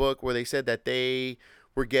part in the book where they said that they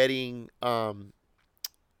were getting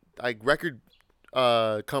like record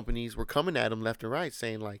companies were coming at them left and right,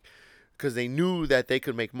 saying, like, because they knew that they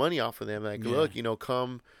could make money off of them. Like, look, you know,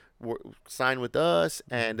 come sign with us.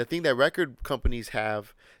 And the thing that record companies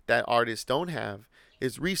have that artists don't have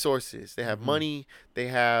is resources. They have money. They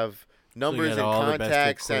have numbers and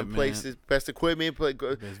contacts and places, best equipment, best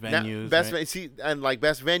venues, best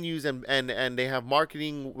venues, and they have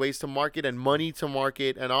marketing ways to market and money to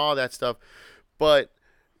market and all that stuff. But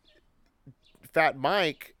Fat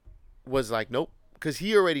Mike was like, nope. Because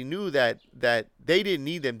he already knew that they didn't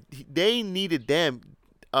need them. They needed them.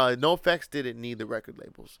 No Effects didn't need the record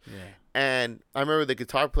labels. Yeah. And I remember the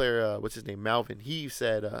guitar player, what's his name, Malvin. He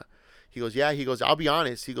said, he goes, I'll be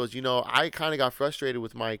honest. He goes, you know, I kind of got frustrated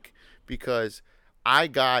with Mike because I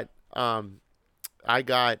got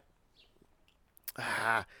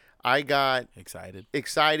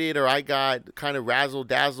excited, or I got kind of razzle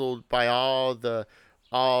dazzled by all the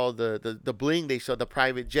bling they showed, the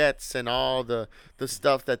private jets and all the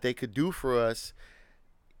stuff that they could do for us.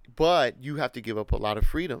 But you have to give up a lot of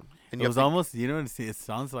freedom. And it was almost, you know, it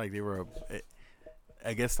sounds like they were,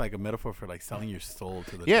 I guess, like a metaphor for like selling your soul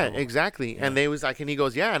to the devil. Exactly. Yeah. And they was like, and he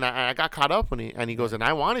goes, and I got caught up on it. And he goes, and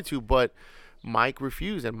I wanted to, but Mike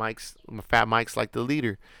refused. And Fat Mike's like the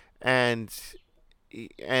leader, and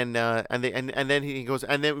then he goes,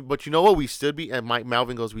 but you know what?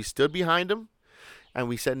 Malvin goes, we stood behind him. And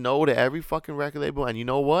we said no to every fucking record label. And you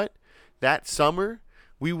know what? That summer,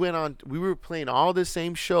 we were playing all the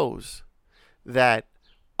same shows that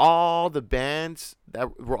all the bands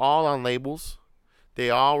that were all on labels. They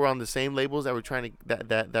all were on the same labels that were trying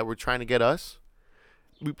to get us.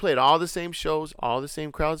 We played all the same shows, all the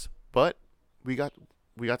same crowds, but we got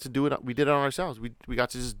to do it. We did it on ourselves. We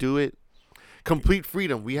got to just do it. Complete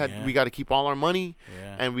freedom. We got to keep all our money,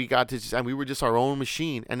 and we were just our own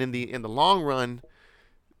machine. And in the long run,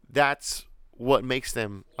 that's what makes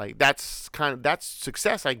them, like, that's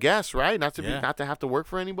success, I guess, right? Not to have to work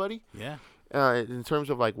for anybody. Yeah. In terms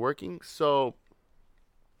of like working. So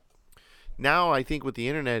now I think with the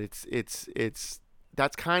internet, it's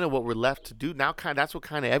that's kind of what we're left to do now. That's what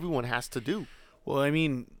kind of everyone has to do. Well, I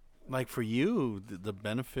mean, like for you, the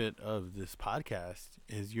benefit of this podcast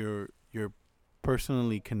is you're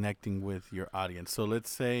personally connecting with your audience. So let's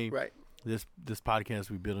say, right, this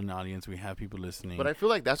podcast, we build an audience, we have people listening. But I feel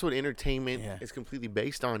like that's what entertainment is completely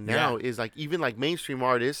based on now. Is like, even like mainstream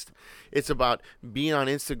artists, it's about being on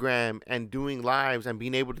Instagram and doing lives and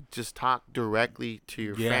being able to just talk directly to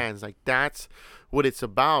your fans. Like, that's what it's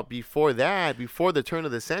about. Before the turn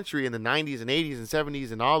of the century in the 90s and 80s and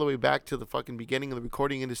 70s and all the way back to the fucking beginning of the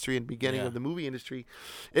recording industry and beginning of the movie industry,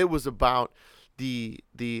 it was about the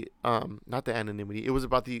not the anonymity. It was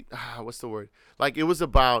about the what's the word? Like, it was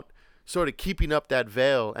about sort of keeping up that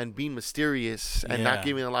veil and being mysterious and not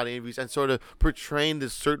giving a lot of interviews and sort of portraying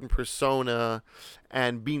this certain persona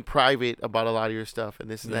and being private about a lot of your stuff and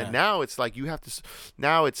this and that. Now it's like you have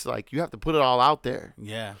to put it all out there.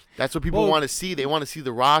 Yeah. That's what people want to see. They want to see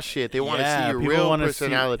the raw shit. They want to see your real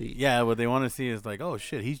personality. What they want to see is like, oh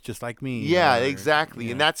shit, he's just like me. Yeah, exactly.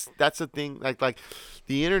 Yeah. And that's the thing. Like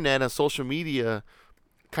the internet and social media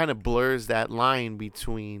kind of blurs that line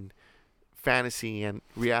between fantasy and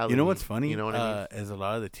reality. You know what's funny? You know what I mean? Is a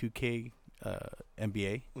lot of the 2K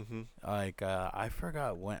NBA. Like I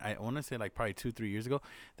forgot when. I want to say like probably 2-3 years ago.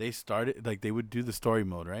 They started like they would do the story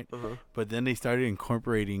mode, right? But then they started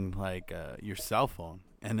incorporating like your cell phone,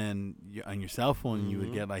 and then on your cell phone you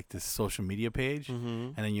would get like this social media page,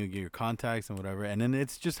 and then you get your contacts and whatever. And then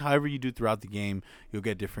it's just however you do throughout the game, you'll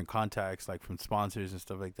get different contacts like from sponsors and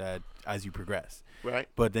stuff like that as you progress. Right.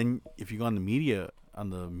 But then if you go on the media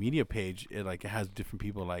page, it has different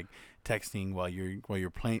people like texting while you're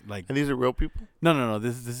playing, like. And these are real people? No.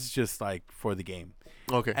 This is just like for the game.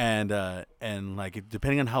 Okay. And like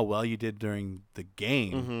depending on how well you did during the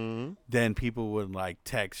game, then people would like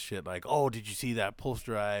text shit like, oh, did you see that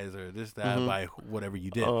posterize or this that by whatever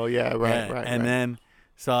you did? Oh yeah, right. And then.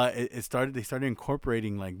 So they started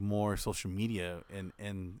incorporating like more social media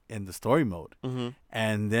in the story mode,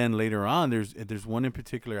 and then later on there's one in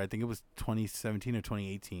particular, I think it was 2017 or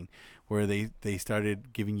 2018, where they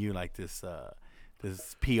started giving you like this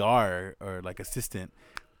PR or like assistant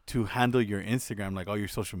to handle your Instagram, like all your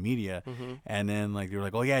social media, and then like they were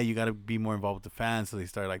like, oh yeah, you got to be more involved with the fans, so they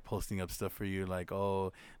started like posting up stuff for you, like,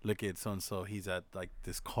 oh, look at so and so, he's at like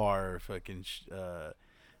this car fucking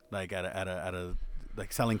like at a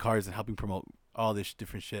like selling cars and helping promote all this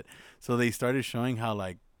different shit. So they started showing how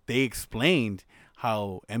like they explained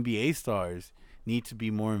how NBA stars need to be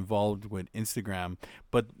more involved with Instagram,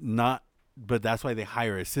 but that's why they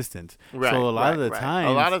hire assistants. Right. So a lot of the time,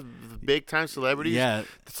 a lot of big time celebrities,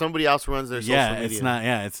 somebody else runs their social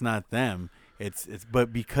media. It's not them.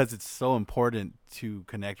 But because it's so important to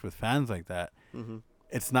connect with fans like that,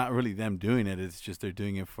 it's not really them doing it. It's just they're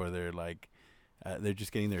doing it for their like. They're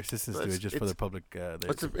just getting their assistants to it just for the public.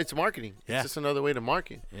 It's marketing. Yeah. It's just another way to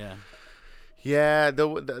market. Yeah. Yeah.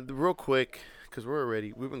 The real quick, because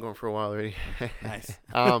we've been going for a while already. Nice.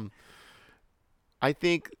 I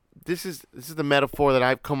think this is the metaphor that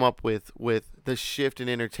I've come up with the shift in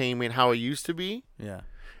entertainment, how it used to be,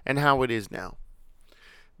 and how it is now.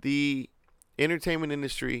 The entertainment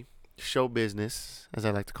industry, show business, as I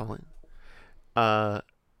like to call it,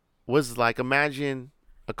 was like, imagine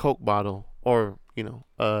a Coke bottle. Or,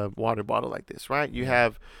 a water bottle like this, right? You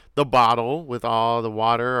have the bottle with all the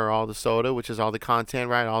water or all the soda, which is all the content,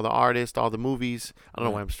 right? All the artists, all the movies. I don't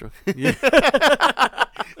know why I'm stroking. Yeah. I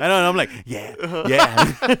know. I'm like, yeah.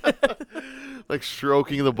 Like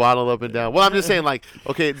stroking the bottle up and down. Well, I'm just saying, like,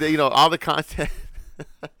 okay, all the content.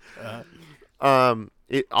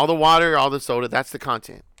 All the water, all the soda, that's the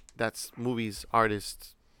content. That's movies,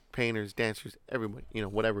 artists, painters, dancers, everybody,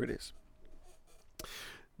 whatever it is.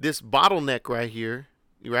 This bottleneck right here,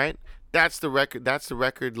 right? That's the record. That's the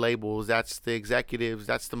record labels. That's the executives.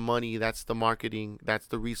 That's the money. That's the marketing. That's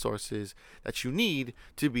the resources that you need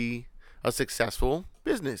to be a successful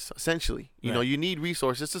business. Essentially, you need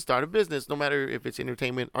resources to start a business, no matter if it's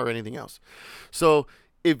entertainment or anything else. So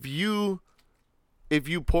if you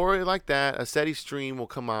pour it like that, a steady stream will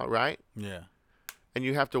come out, right? Yeah. And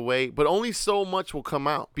you have to wait, but only so much will come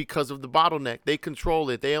out because of the bottleneck. They control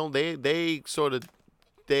it. They sort of.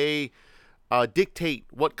 They dictate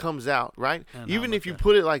what comes out, right? Even if you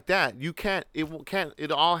put it like that, you can't.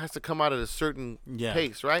 It all has to come out at a certain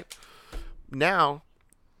pace, right? Now,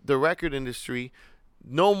 the record industry,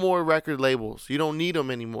 no more record labels. You don't need them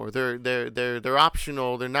anymore. They're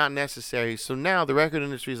optional. They're not necessary. So now the record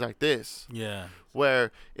industry is like this. Yeah.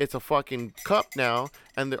 Where it's a fucking cup now,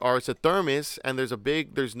 or it's a thermos, and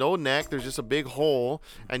there's no neck, there's just a big hole,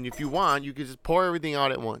 and if you want, you can just pour everything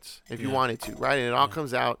out at once if you wanted to, right? And it all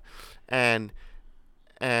comes out, and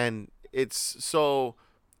it's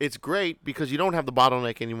great because you don't have the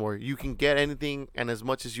bottleneck anymore. You can get anything and as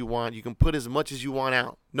much as you want. You can put as much as you want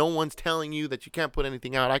out. No one's telling you that you can't put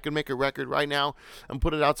anything out. I could make a record right now and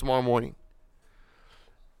put it out tomorrow morning.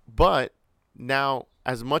 But now,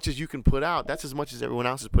 as much as you can put out, that's as much as everyone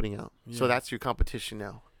else is putting out. Yeah. So that's your competition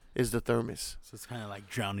now, is the thermos. So it's kind of like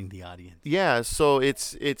drowning the audience. Yeah, so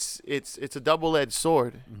it's a double-edged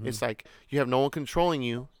sword. Mm-hmm. It's like you have no one controlling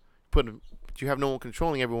you, but you have no one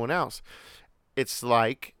controlling everyone else. It's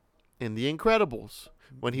like in The Incredibles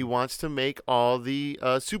when he wants to make all the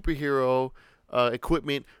superhero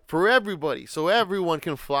equipment for everybody, so everyone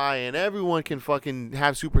can fly and everyone can fucking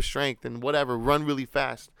have super strength and whatever, run really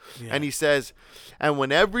fast. Yeah. And he says, and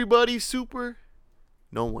when everybody's super,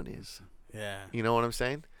 no one is. Yeah. You know what I'm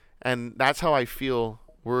saying? And that's how I feel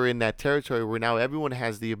we're in that territory where now everyone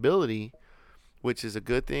has the ability, which is a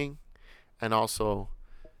good thing, and also,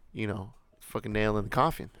 you know, fucking nail in the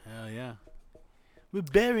coffin. Hell yeah. We're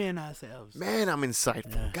burying ourselves. Man, I'm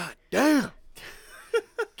insightful. Yeah. God damn.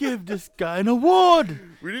 Give this guy an award.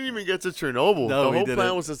 We didn't even get to Chernobyl. No, the whole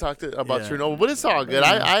plan was to talk about Chernobyl, but it's all good.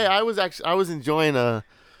 I was enjoying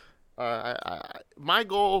my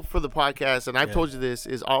goal for the podcast, and I've told you this,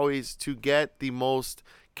 is always to get the most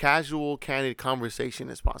casual, candid conversation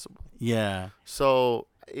as possible. Yeah. So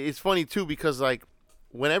it's funny too, because like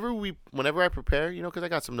whenever I prepare, you know, because I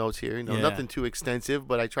got some notes here, you know, nothing too extensive,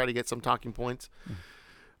 but I try to get some talking points.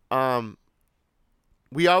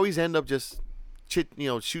 We always end up just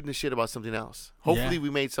shooting the shit about something else. Hopefully we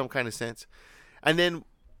made some kind of sense. And then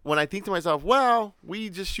when I think to myself, well, we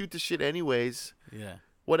just shoot the shit anyways. Yeah.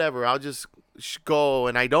 Whatever, I'll just go,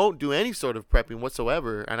 and I don't do any sort of prepping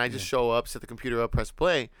whatsoever, and I just show up, set the computer up, press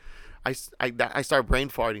play. I start brain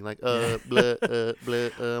farting like blah blah.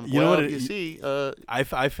 You know what you see?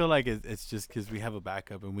 I feel like it's just because we have a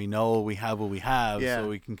backup and we know we have what we have, so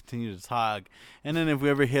we can continue to talk. And then if we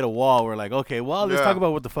ever hit a wall, we're like, okay, well, let's talk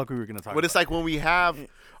about what the fuck we were gonna talk about. But it's like when we have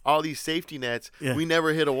all these safety nets, we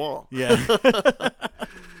never hit a wall. Yeah.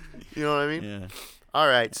 You know what I mean? Yeah. All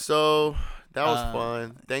right, so that was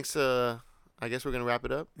fun. Thanks. I guess we're gonna wrap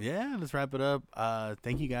it up. Yeah, let's wrap it up.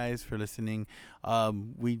 Thank you guys for listening.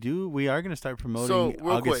 We are gonna start promoting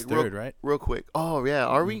August 3rd, right? Real quick. Oh yeah,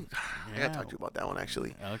 are we? I gotta talk to you about that one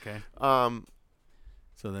actually. Okay.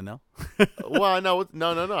 So then no. Well, no.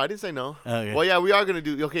 I didn't say no. Okay. Well, yeah, we are gonna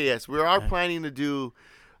do. Okay, yes, we are planning to do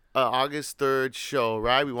August 3rd show,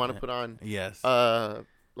 right? We want to put on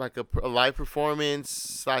like a live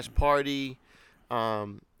performance / party.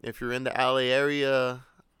 If you're in the LA area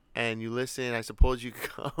and you listen, I suppose you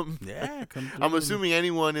come. Yeah, come through. I'm assuming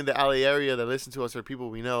anyone in the LA area that listens to us are people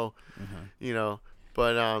we know, you know.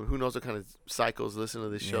 But who knows what kind of cycles listen to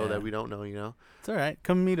this show that we don't know, you know. It's all right.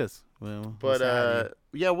 Come meet us. But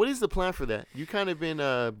what is the plan for that? You kind of been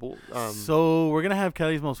So we're gonna have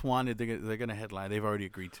Kelly's Most Wanted. They're gonna headline. They've already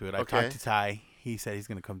agreed to it. I talked to Ty. He said he's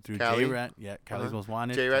gonna come through. J-Rad, Kelly's Most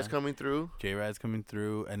Wanted. J-Rad's coming through. J-Rad's coming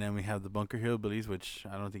through, and then we have the Bunker Hillbillies, which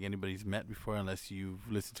I don't think anybody's met before unless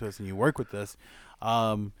you've listened to us and you work with us.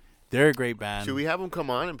 They're a great band. Should we have them come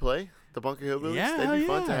on and play the Bunker Hillbillies? Yeah, that'd be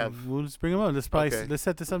fun to have. We'll just bring them on. Let's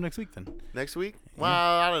set this up next week then. Next week? Yeah. Well,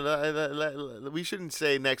 I don't know. We shouldn't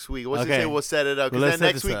say next week. Let's just say we'll set it up. Because then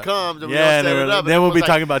next week comes and we don't set it up. Then we'll be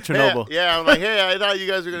talking about Chernobyl. Yeah, I'm like, hey, I thought you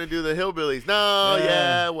guys were gonna do the Hillbillies.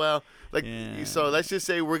 No, well. So let's just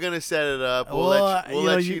say we're gonna set it up. We'll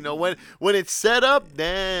let you know when it's set up.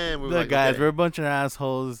 Then we're guys, we're a bunch of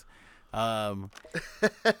assholes, and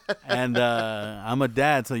I'm a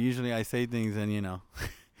dad, so usually I say things, and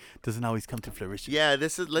doesn't always come to fruition. Yeah,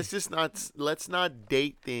 let's not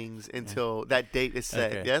date things until that date is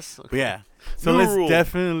set. Okay. Yes. Okay. Yeah. So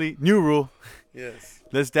new rule. Yes.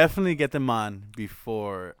 Let's definitely get them on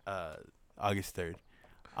before August 3rd.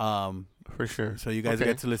 For sure. So you guys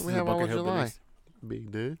get to listen to the Bunker Hillbillies.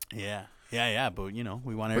 Big dude. Yeah. But we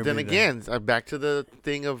want everybody. But then again, back to the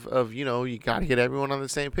thing of you got to get everyone on the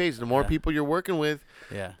same page. The more people you're working with,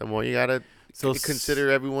 the more you got to consider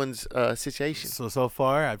everyone's situation. So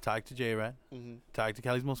far, I've talked to J-Rad, talked to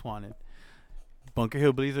Kelly's Most Wanted. Bunker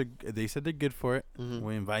Hillbillies they said they're good for it.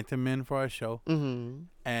 We invite them in for our show,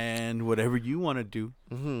 and whatever you want to do.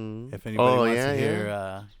 If anybody wants to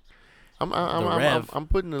hear. I'm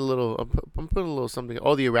putting a little something.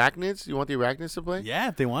 Oh, the Arachnids? You want the Arachnids to play? Yeah,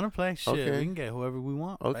 if they want to play, shit, we can get whoever we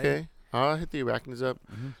want. Okay, right? I'll hit the Arachnids up.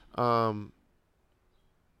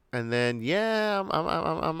 And then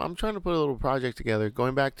I'm trying to put a little project together.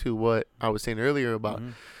 Going back to what I was saying earlier about,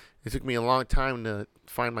 it took me a long time to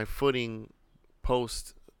find my footing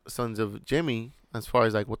post Sons of Jimmy. As far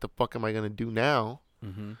as like, what the fuck am I gonna do now?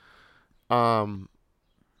 I'm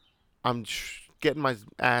getting my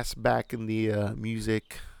ass back in the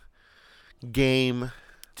music game.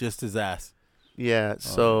 Just his ass. Yeah,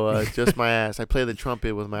 just my ass. I play the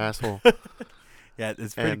trumpet with my asshole. Yeah,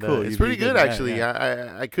 it's pretty cool. It's pretty good, actually.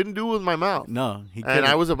 Yeah. I couldn't do it with my mouth. No, he couldn't. And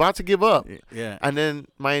I was about to give up. Yeah. And then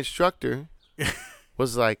my instructor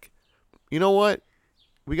was like, you know what?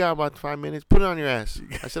 We got about 5 minutes. Put it on your ass.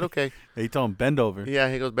 I said, okay. He told him, bend over.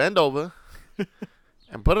 Yeah, he goes, bend over.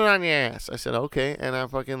 And put it on your ass. I said, okay. And I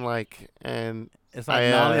fucking it's like, it's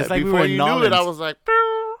like before we were you knew it, I was like,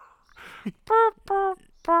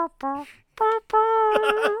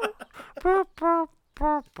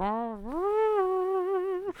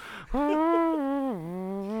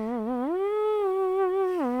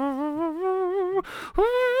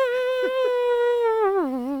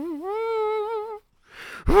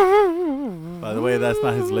 By the way, that's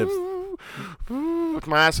not his lips. With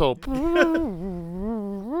my asshole.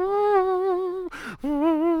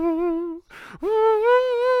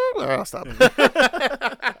 Alright, I'll stop.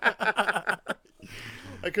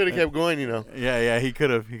 I could have kept going, Yeah, he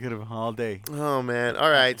could have all day. Oh man!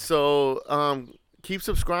 All right, so keep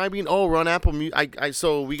subscribing. Oh, we're on Apple Music.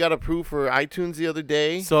 So we got approved for iTunes the other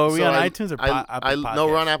day. So are we on iTunes or Apple Podcasts? No,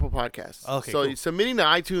 we're on Apple Podcasts. Okay, so cool. Submitting to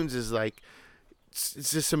iTunes is like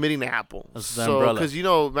it's just submitting to Apple. That's the umbrella. Because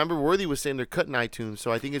remember Worthy was saying they're cutting iTunes,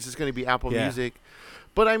 so I think it's just going to be Apple Music.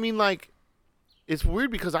 But I mean, like, it's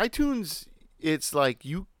weird because iTunes, it's like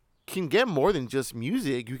you can get more than just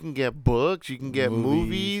music. You can get books, you can get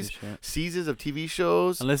movies, seasons of TV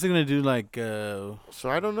shows. Unless they're gonna do like. So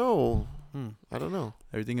I don't know. I don't know.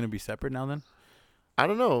 Everything gonna be separate now then? I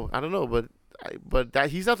don't know. But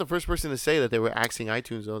that he's not the first person to say that they were axing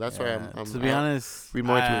iTunes though. That's why I'm. To be honest,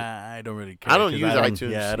 I don't really care. I don't use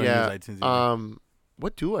iTunes. Yeah, I don't use iTunes either.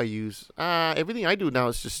 What do I use? Everything I do now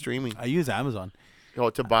is just streaming. I use Amazon. Oh,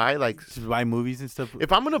 to buy to buy movies and stuff.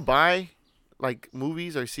 If I'm gonna buy like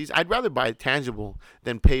movies or seasons, I'd rather buy tangible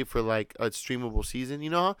than pay for like a streamable season.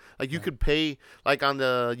 You know, like you could pay like on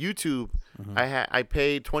the YouTube. I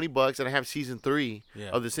paid $20 and I have season 3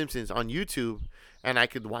 of The Simpsons on YouTube, and I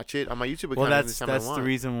could watch it on my YouTube account. Well, that's the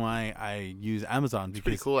reason why I use Amazon. It's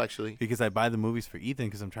pretty cool, actually. Because I buy the movies for Ethan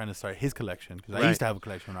because I'm trying to start his collection. Because I used to have a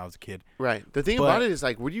collection when I was a kid. Right. The thing about it is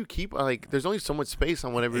like, where do you keep like? There's only so much space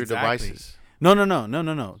on whatever your device is. No.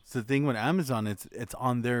 It's the thing with Amazon. It's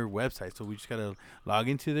on their website, so we just gotta log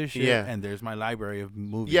into their shit, and there's my library of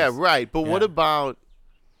movies. Yeah, right. But what about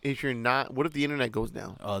if you're not? What if the internet goes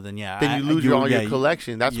down? Oh, then you lose all your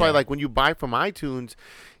collection. That's why, like, when you buy from iTunes,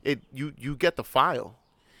 you get the file,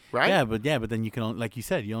 right? Yeah, but then you can only, like you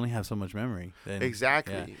said, you only have so much memory. Then,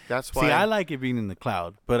 exactly. That's why. See, I like it being in the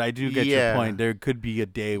cloud, but I do get your point. There could be a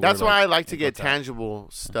day where. That's why I like to get tangible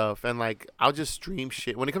stuff, and like I'll just stream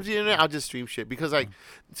shit. When it comes to the internet, I'll just stream shit because like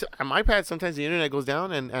on my iPad sometimes the internet goes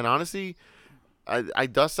down, and honestly, I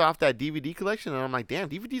dust off that DVD collection, and I'm like, damn,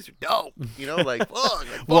 DVDs are dope. Like, fuck.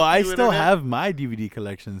 Well, I still have my DVD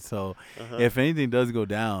collection, so if anything does go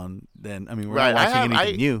down, then I mean, we're not watching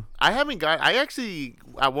anything new. I actually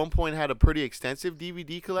at one point had a pretty extensive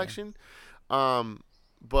DVD collection,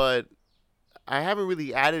 but I haven't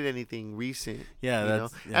really added anything recent. Yeah,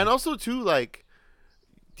 and also too, like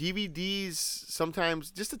DVDs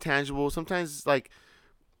sometimes just a tangible. Sometimes like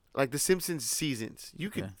the Simpsons seasons, you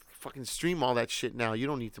could. Fucking stream all that shit now. You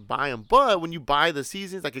don't need to buy them. But when you buy the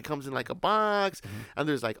seasons, like it comes in like a box, and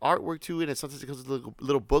there's like artwork to it, and sometimes it comes with a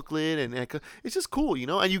little booklet, and it's just cool,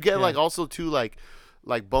 And you get like also too like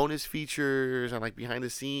bonus features and like behind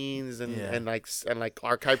the scenes and like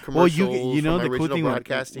archive commercials. Well, you know the cool thing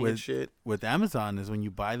broadcasting with and shit. With Amazon is when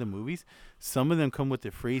you buy the movies, some of them come with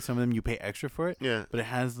it free, some of them you pay extra for it. Yeah. But it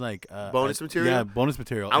has like bonus material. Yeah, bonus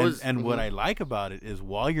material. What I like about it is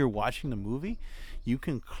while you're watching the movie, you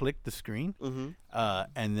can click the screen,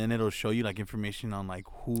 and then it'll show you like information on like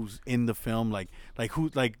who's in the film, like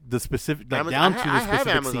who, like the specific, like Amazon, down to the specific I have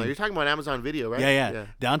Amazon. scene. You're talking about Amazon Video, right? Yeah.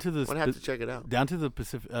 Down to the. I'm gonna have to check it out. Down to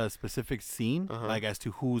the specific scene, like as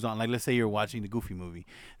to who's on. Like let's say you're watching the Goofy movie,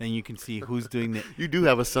 then you can see who's doing it. You do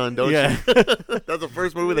have a son, don't you? That's the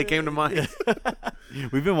first movie that came to mind.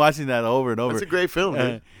 We've been watching that over and over. It's a great film,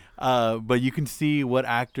 dude. But you can see what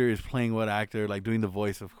actor is playing what actor, like doing the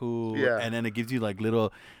voice of who, and then it gives you like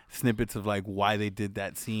little snippets of like why they did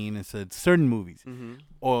that scene. And so certain movies,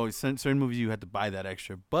 or certain movies you had to buy that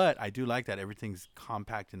extra. But I do like that everything's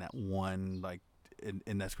compact in that one, like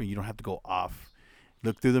in that screen. You don't have to go off,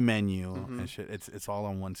 look through the menu and shit. It's all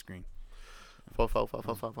on one screen.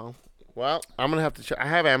 Well, I'm gonna have to check. I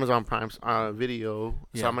have Amazon Prime's Video,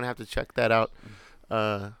 so I'm gonna have to check that out.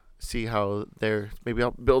 See how maybe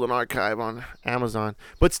I'll build an archive on Amazon.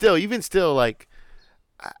 But even still, like,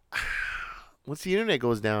 once the internet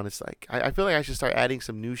goes down, it's like I feel like I should start adding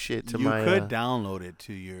some new shit to my. You could download it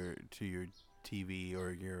to your TV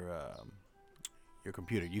or your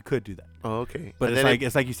computer. You could do that. Oh, okay. But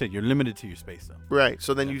it's like you said, you're limited to your space though. Right.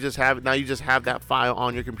 So then you just have that file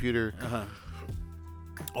on your computer.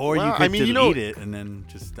 Or you could delete it and then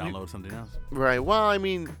just download something else. Right. Well, I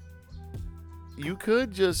mean, you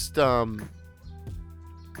could just what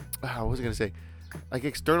was I gonna say? Like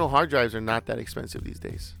external hard drives are not that expensive these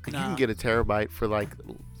days. Like, you can get a terabyte for like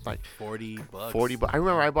like $40. $40. I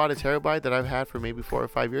remember I bought a terabyte that I've had for maybe 4 or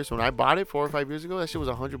 5 years. When I bought it 4 or 5 years ago, that shit was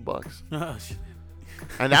 $100.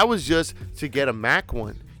 And that was just to get a Mac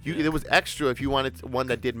one. It was extra if you wanted one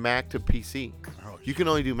that did Mac to PC. You can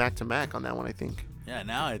only do Mac to Mac on that one, I think. Yeah,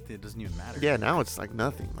 now it doesn't even matter. Yeah, now it's like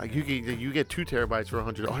nothing. Like you get 2 terabytes for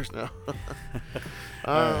 $100 now.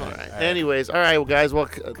 All right. Anyways, all right, well, guys. Well,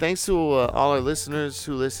 thanks to all our listeners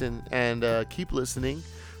who listen and keep listening.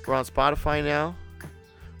 We're on Spotify now.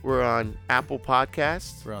 We're on Apple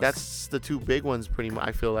Podcasts. That's the 2 big ones, pretty much.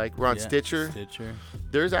 I feel like we're on Stitcher.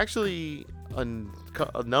 There's actually a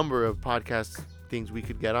number of podcast things we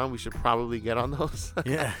could get on. We should probably get on those.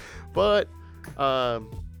 Yeah. But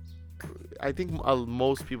I think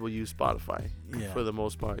most people use Spotify for the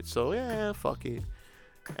most part. So yeah, fuck it.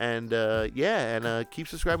 And keep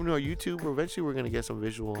subscribing to our YouTube. Eventually we're gonna get some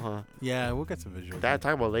visual, huh? Yeah, we'll get some visuals.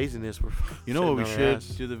 Talking about laziness. You know what we should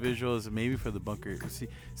do the visuals maybe for the bunker.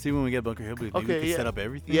 See when we get Bunker Hill, maybe we can set up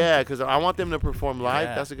everything. Yeah, because I want them to perform live.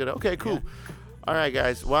 Yeah. That's a good. Okay, cool. Yeah. All right,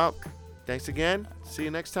 guys. Well, thanks again. See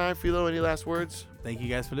you next time. Filo, any last words? Thank you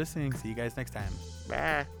guys for listening. See you guys next time.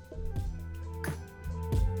 Bye.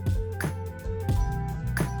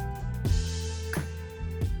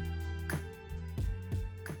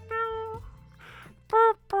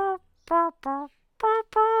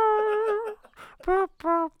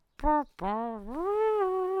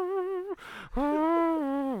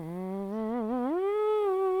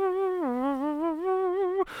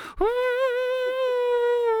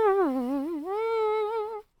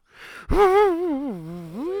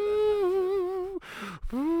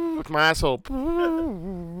 With my asshole.